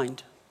your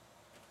mind?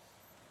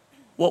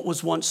 What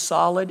was once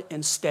solid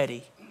and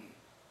steady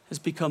has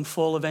become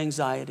full of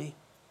anxiety.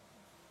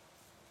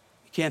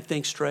 You can't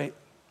think straight.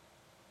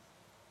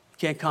 You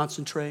can't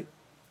concentrate.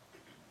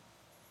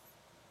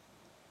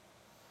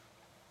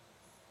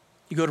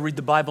 You go to read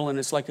the Bible and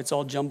it's like it's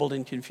all jumbled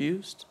and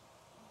confused.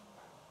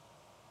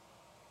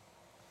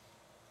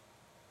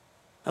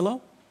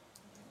 Hello?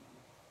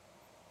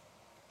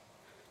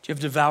 Do you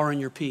have devouring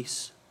your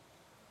peace?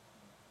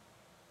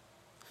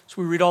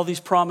 So we read all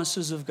these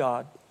promises of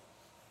God.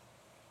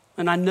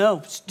 And I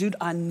know, dude,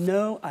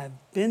 I've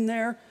been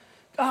there.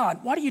 God,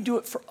 why do you do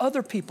it for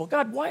other people?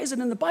 God, why is it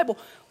in the Bible?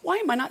 Why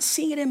am I not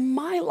seeing it in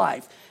my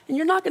life? And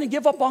you're not going to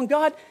give up on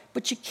God,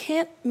 but you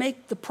can't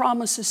make the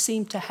promises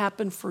seem to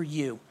happen for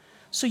you.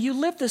 So you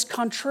live this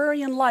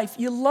contrarian life.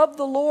 You love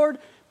the Lord,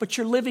 but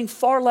you're living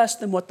far less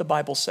than what the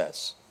Bible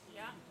says.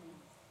 Yeah.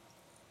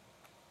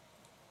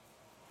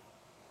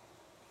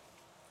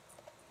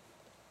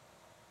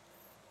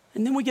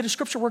 And then we get a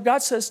scripture where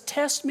God says,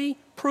 test me,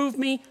 prove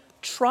me,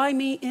 try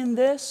me in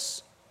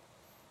this,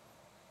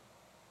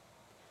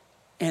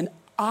 and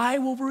I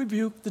will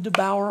rebuke the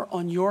devourer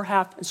on your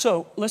behalf. And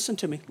so, listen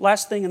to me.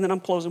 Last thing, and then I'm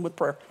closing with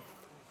prayer.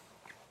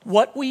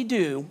 What we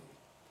do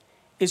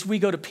is we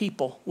go to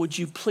people. Would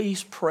you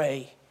please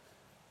pray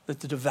that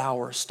the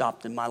devourer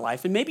stopped in my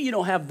life? And maybe you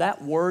don't have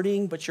that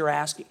wording, but you're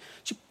asking.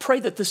 Would you pray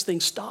that this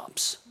thing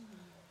stops?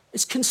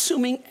 It's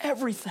consuming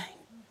everything.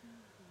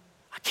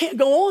 I can't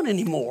go on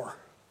anymore.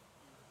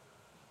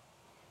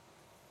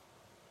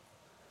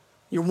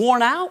 You're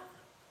worn out.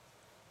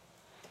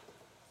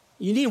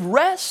 You need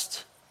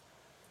rest.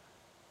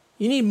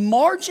 You need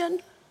margin,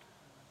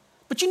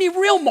 but you need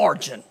real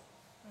margin.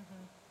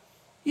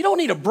 You don't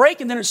need a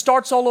break and then it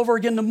starts all over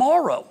again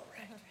tomorrow.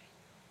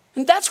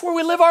 And that's where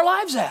we live our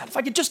lives at. If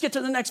I could just get to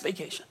the next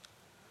vacation.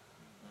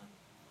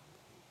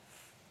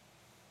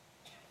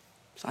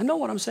 So I know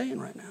what I'm saying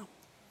right now.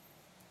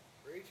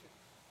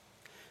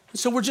 And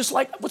so we're just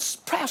like,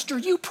 Pastor,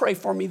 you pray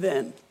for me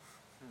then.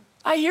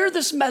 I hear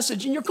this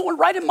message and you're going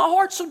right in my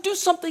heart, so do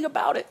something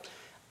about it.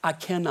 I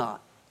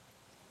cannot.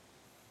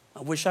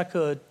 I wish I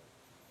could.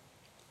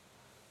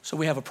 So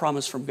we have a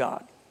promise from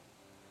God.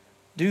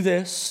 Do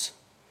this,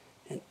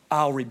 and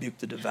I'll rebuke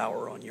the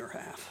devourer on your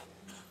behalf.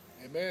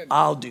 Amen.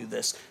 I'll do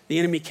this. The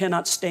enemy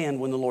cannot stand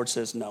when the Lord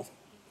says no.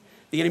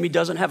 The enemy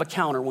doesn't have a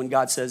counter when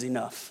God says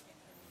enough.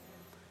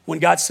 When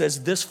God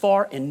says this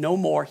far and no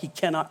more, he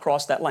cannot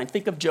cross that line.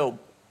 Think of Job.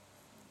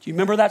 Do you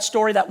remember that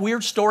story, that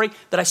weird story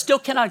that I still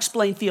cannot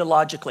explain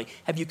theologically?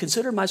 Have you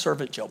considered my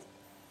servant Job,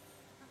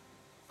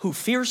 who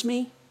fears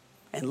me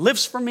and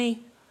lives for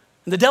me?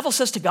 And the devil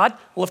says to God,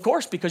 well, of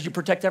course, because you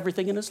protect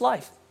everything in his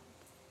life.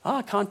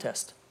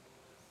 Contest.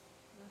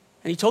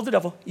 And he told the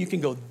devil, you can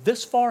go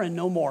this far and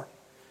no more.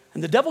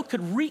 And the devil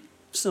could reap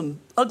some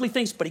ugly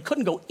things, but he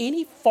couldn't go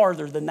any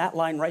farther than that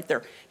line right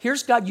there.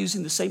 Here's God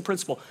using the same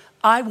principle.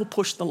 I will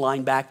push the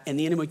line back, and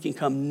the enemy can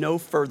come no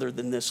further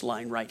than this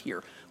line right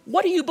here.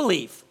 What do you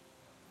believe?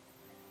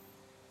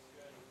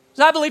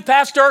 I believe,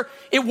 Pastor,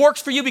 it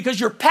works for you because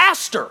you're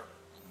pastor.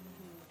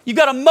 You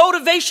got a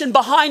motivation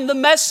behind the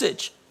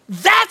message.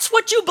 That's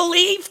what you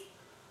believe?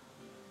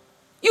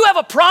 You have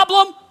a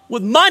problem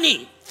with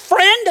money,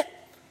 friend?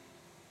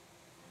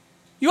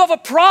 You have a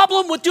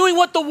problem with doing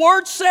what the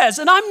word says,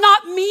 and I'm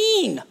not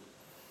mean.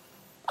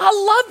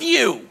 I love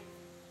you.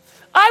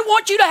 I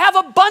want you to have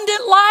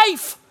abundant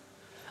life.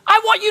 I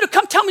want you to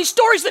come tell me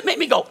stories that make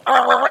me go,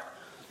 arr.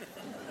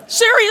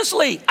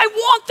 Seriously, I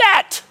want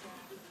that.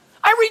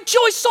 I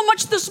rejoiced so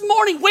much this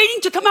morning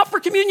waiting to come out for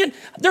communion.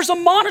 There's a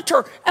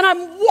monitor and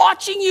I'm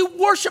watching you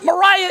worship.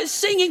 Mariah is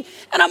singing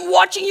and I'm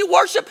watching you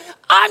worship.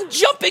 I'm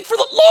jumping for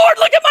the Lord.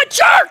 Look at my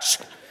church.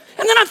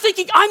 And then I'm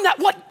thinking,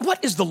 what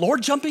is the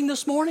Lord jumping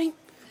this morning?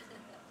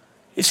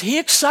 Is he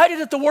excited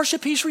at the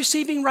worship he's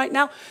receiving right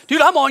now?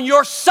 Dude, I'm on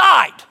your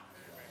side.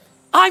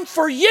 I'm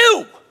for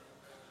you.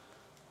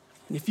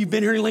 And if you've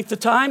been here any length of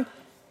time,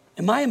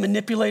 am I a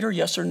manipulator,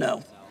 yes or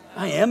no?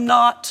 I am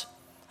not.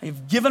 I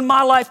have given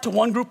my life to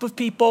one group of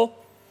people.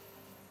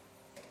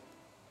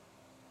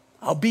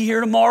 I'll be here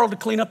tomorrow to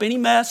clean up any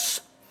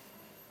mess.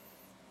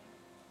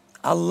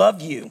 I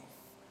love you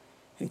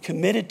and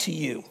committed to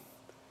you.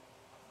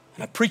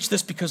 And I preach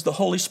this because the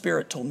Holy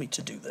Spirit told me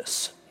to do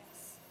this.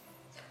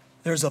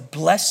 There's a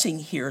blessing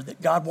here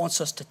that God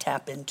wants us to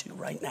tap into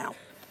right now.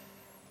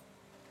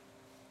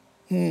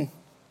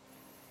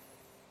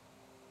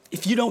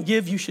 If you don't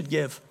give, you should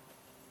give.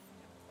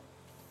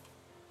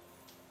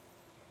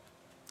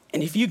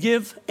 And if you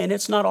give and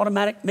it's not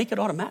automatic, make it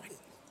automatic.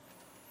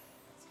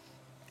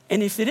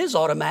 And if it is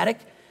automatic,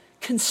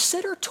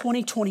 consider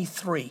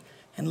 2023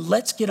 and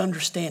let's get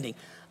understanding.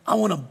 I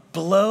want to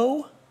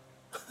blow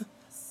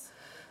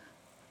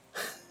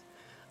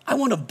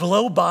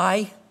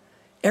by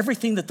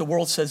everything that the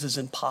world says is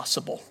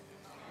impossible.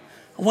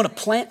 I want to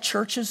plant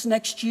churches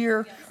next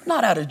year,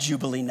 not out of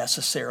Jubilee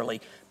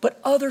necessarily, but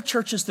other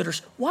churches that are,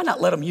 why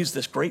not let them use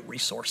this great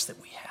resource that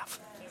we have?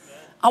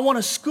 I want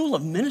a school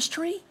of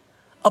ministry,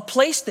 a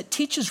place that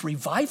teaches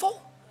revival.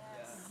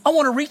 I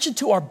want to reach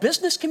into our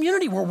business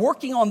community. We're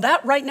working on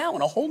that right now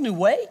in a whole new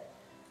way.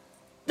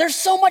 There's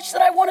so much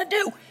that I want to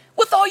do.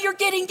 With all you're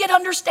getting, get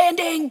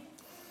understanding.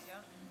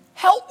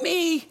 Help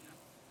me.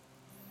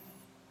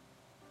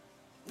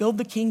 Build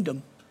the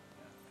kingdom.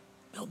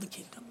 Build the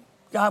kingdom.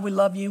 God, we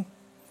love you.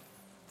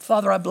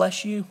 Father, I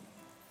bless you.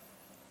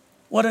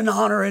 What an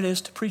honor it is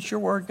to preach your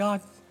word,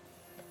 God.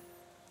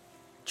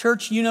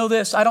 Church, you know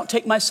this. I don't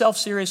take myself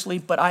seriously,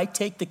 but I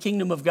take the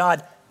kingdom of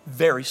God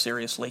very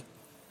seriously.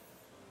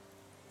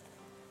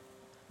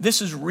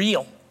 This is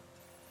real.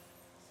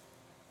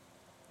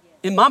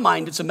 In my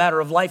mind, it's a matter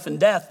of life and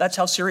death. That's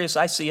how serious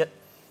I see it.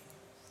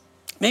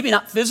 Maybe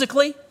not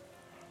physically,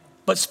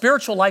 but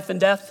spiritual life and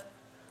death,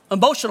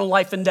 emotional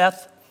life and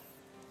death.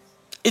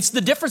 It's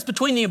the difference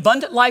between the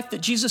abundant life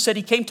that Jesus said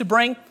he came to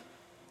bring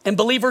and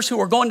believers who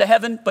are going to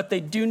heaven, but they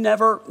do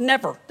never,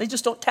 they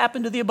just don't tap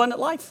into the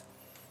abundant life.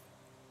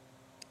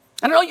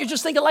 I know you're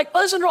just thinking like,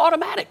 oh, isn't it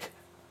automatic?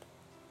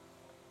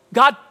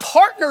 God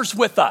partners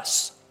with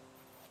us.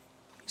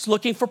 He's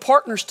looking for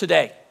partners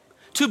today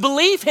to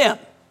believe him,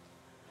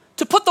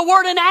 to put the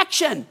word in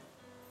action.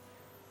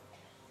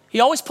 He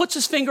always puts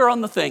his finger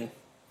on the thing.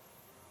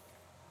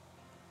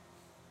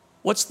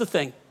 What's the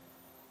thing?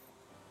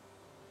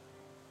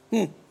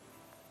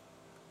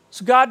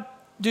 So God,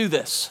 do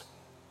this.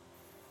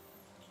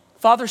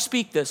 Father,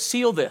 speak this,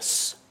 seal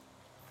this.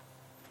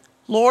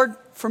 Lord,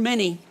 for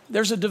many,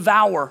 there's a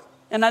devourer.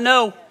 And I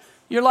know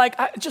you're like,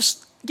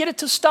 just get it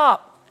to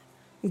stop.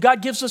 And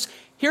God gives us,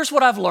 here's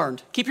what I've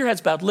learned. Keep your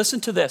heads bowed. Listen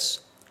to this.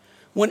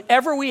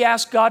 Whenever we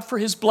ask God for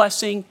his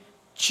blessing,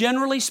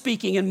 generally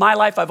speaking, in my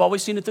life, I've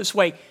always seen it this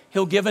way.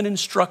 He'll give an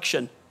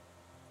instruction.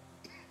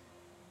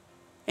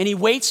 And he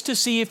waits to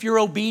see if you're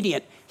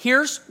obedient.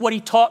 Here's what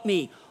he taught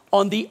me.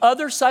 On the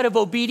other side of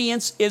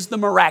obedience is the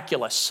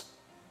miraculous.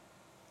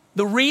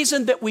 The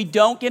reason that we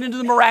don't get into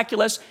the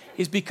miraculous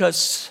is because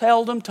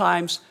seldom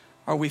times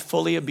are we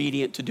fully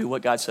obedient to do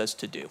what God says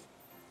to do.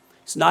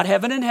 It's not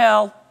heaven and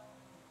hell,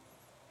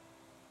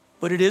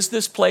 but it is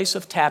this place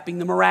of tapping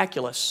the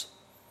miraculous.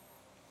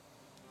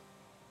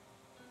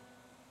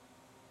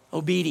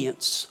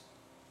 Obedience.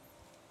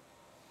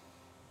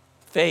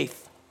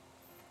 Faith.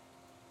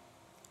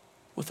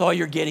 With all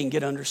you're getting,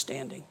 get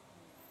understanding.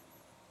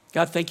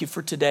 God, thank you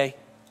for today.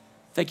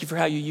 Thank you for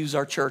how you use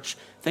our church.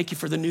 Thank you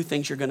for the new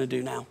things you're going to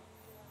do now.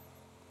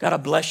 God, I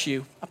bless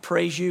you. I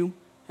praise you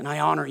and I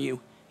honor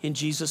you. In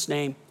Jesus'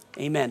 name,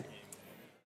 amen.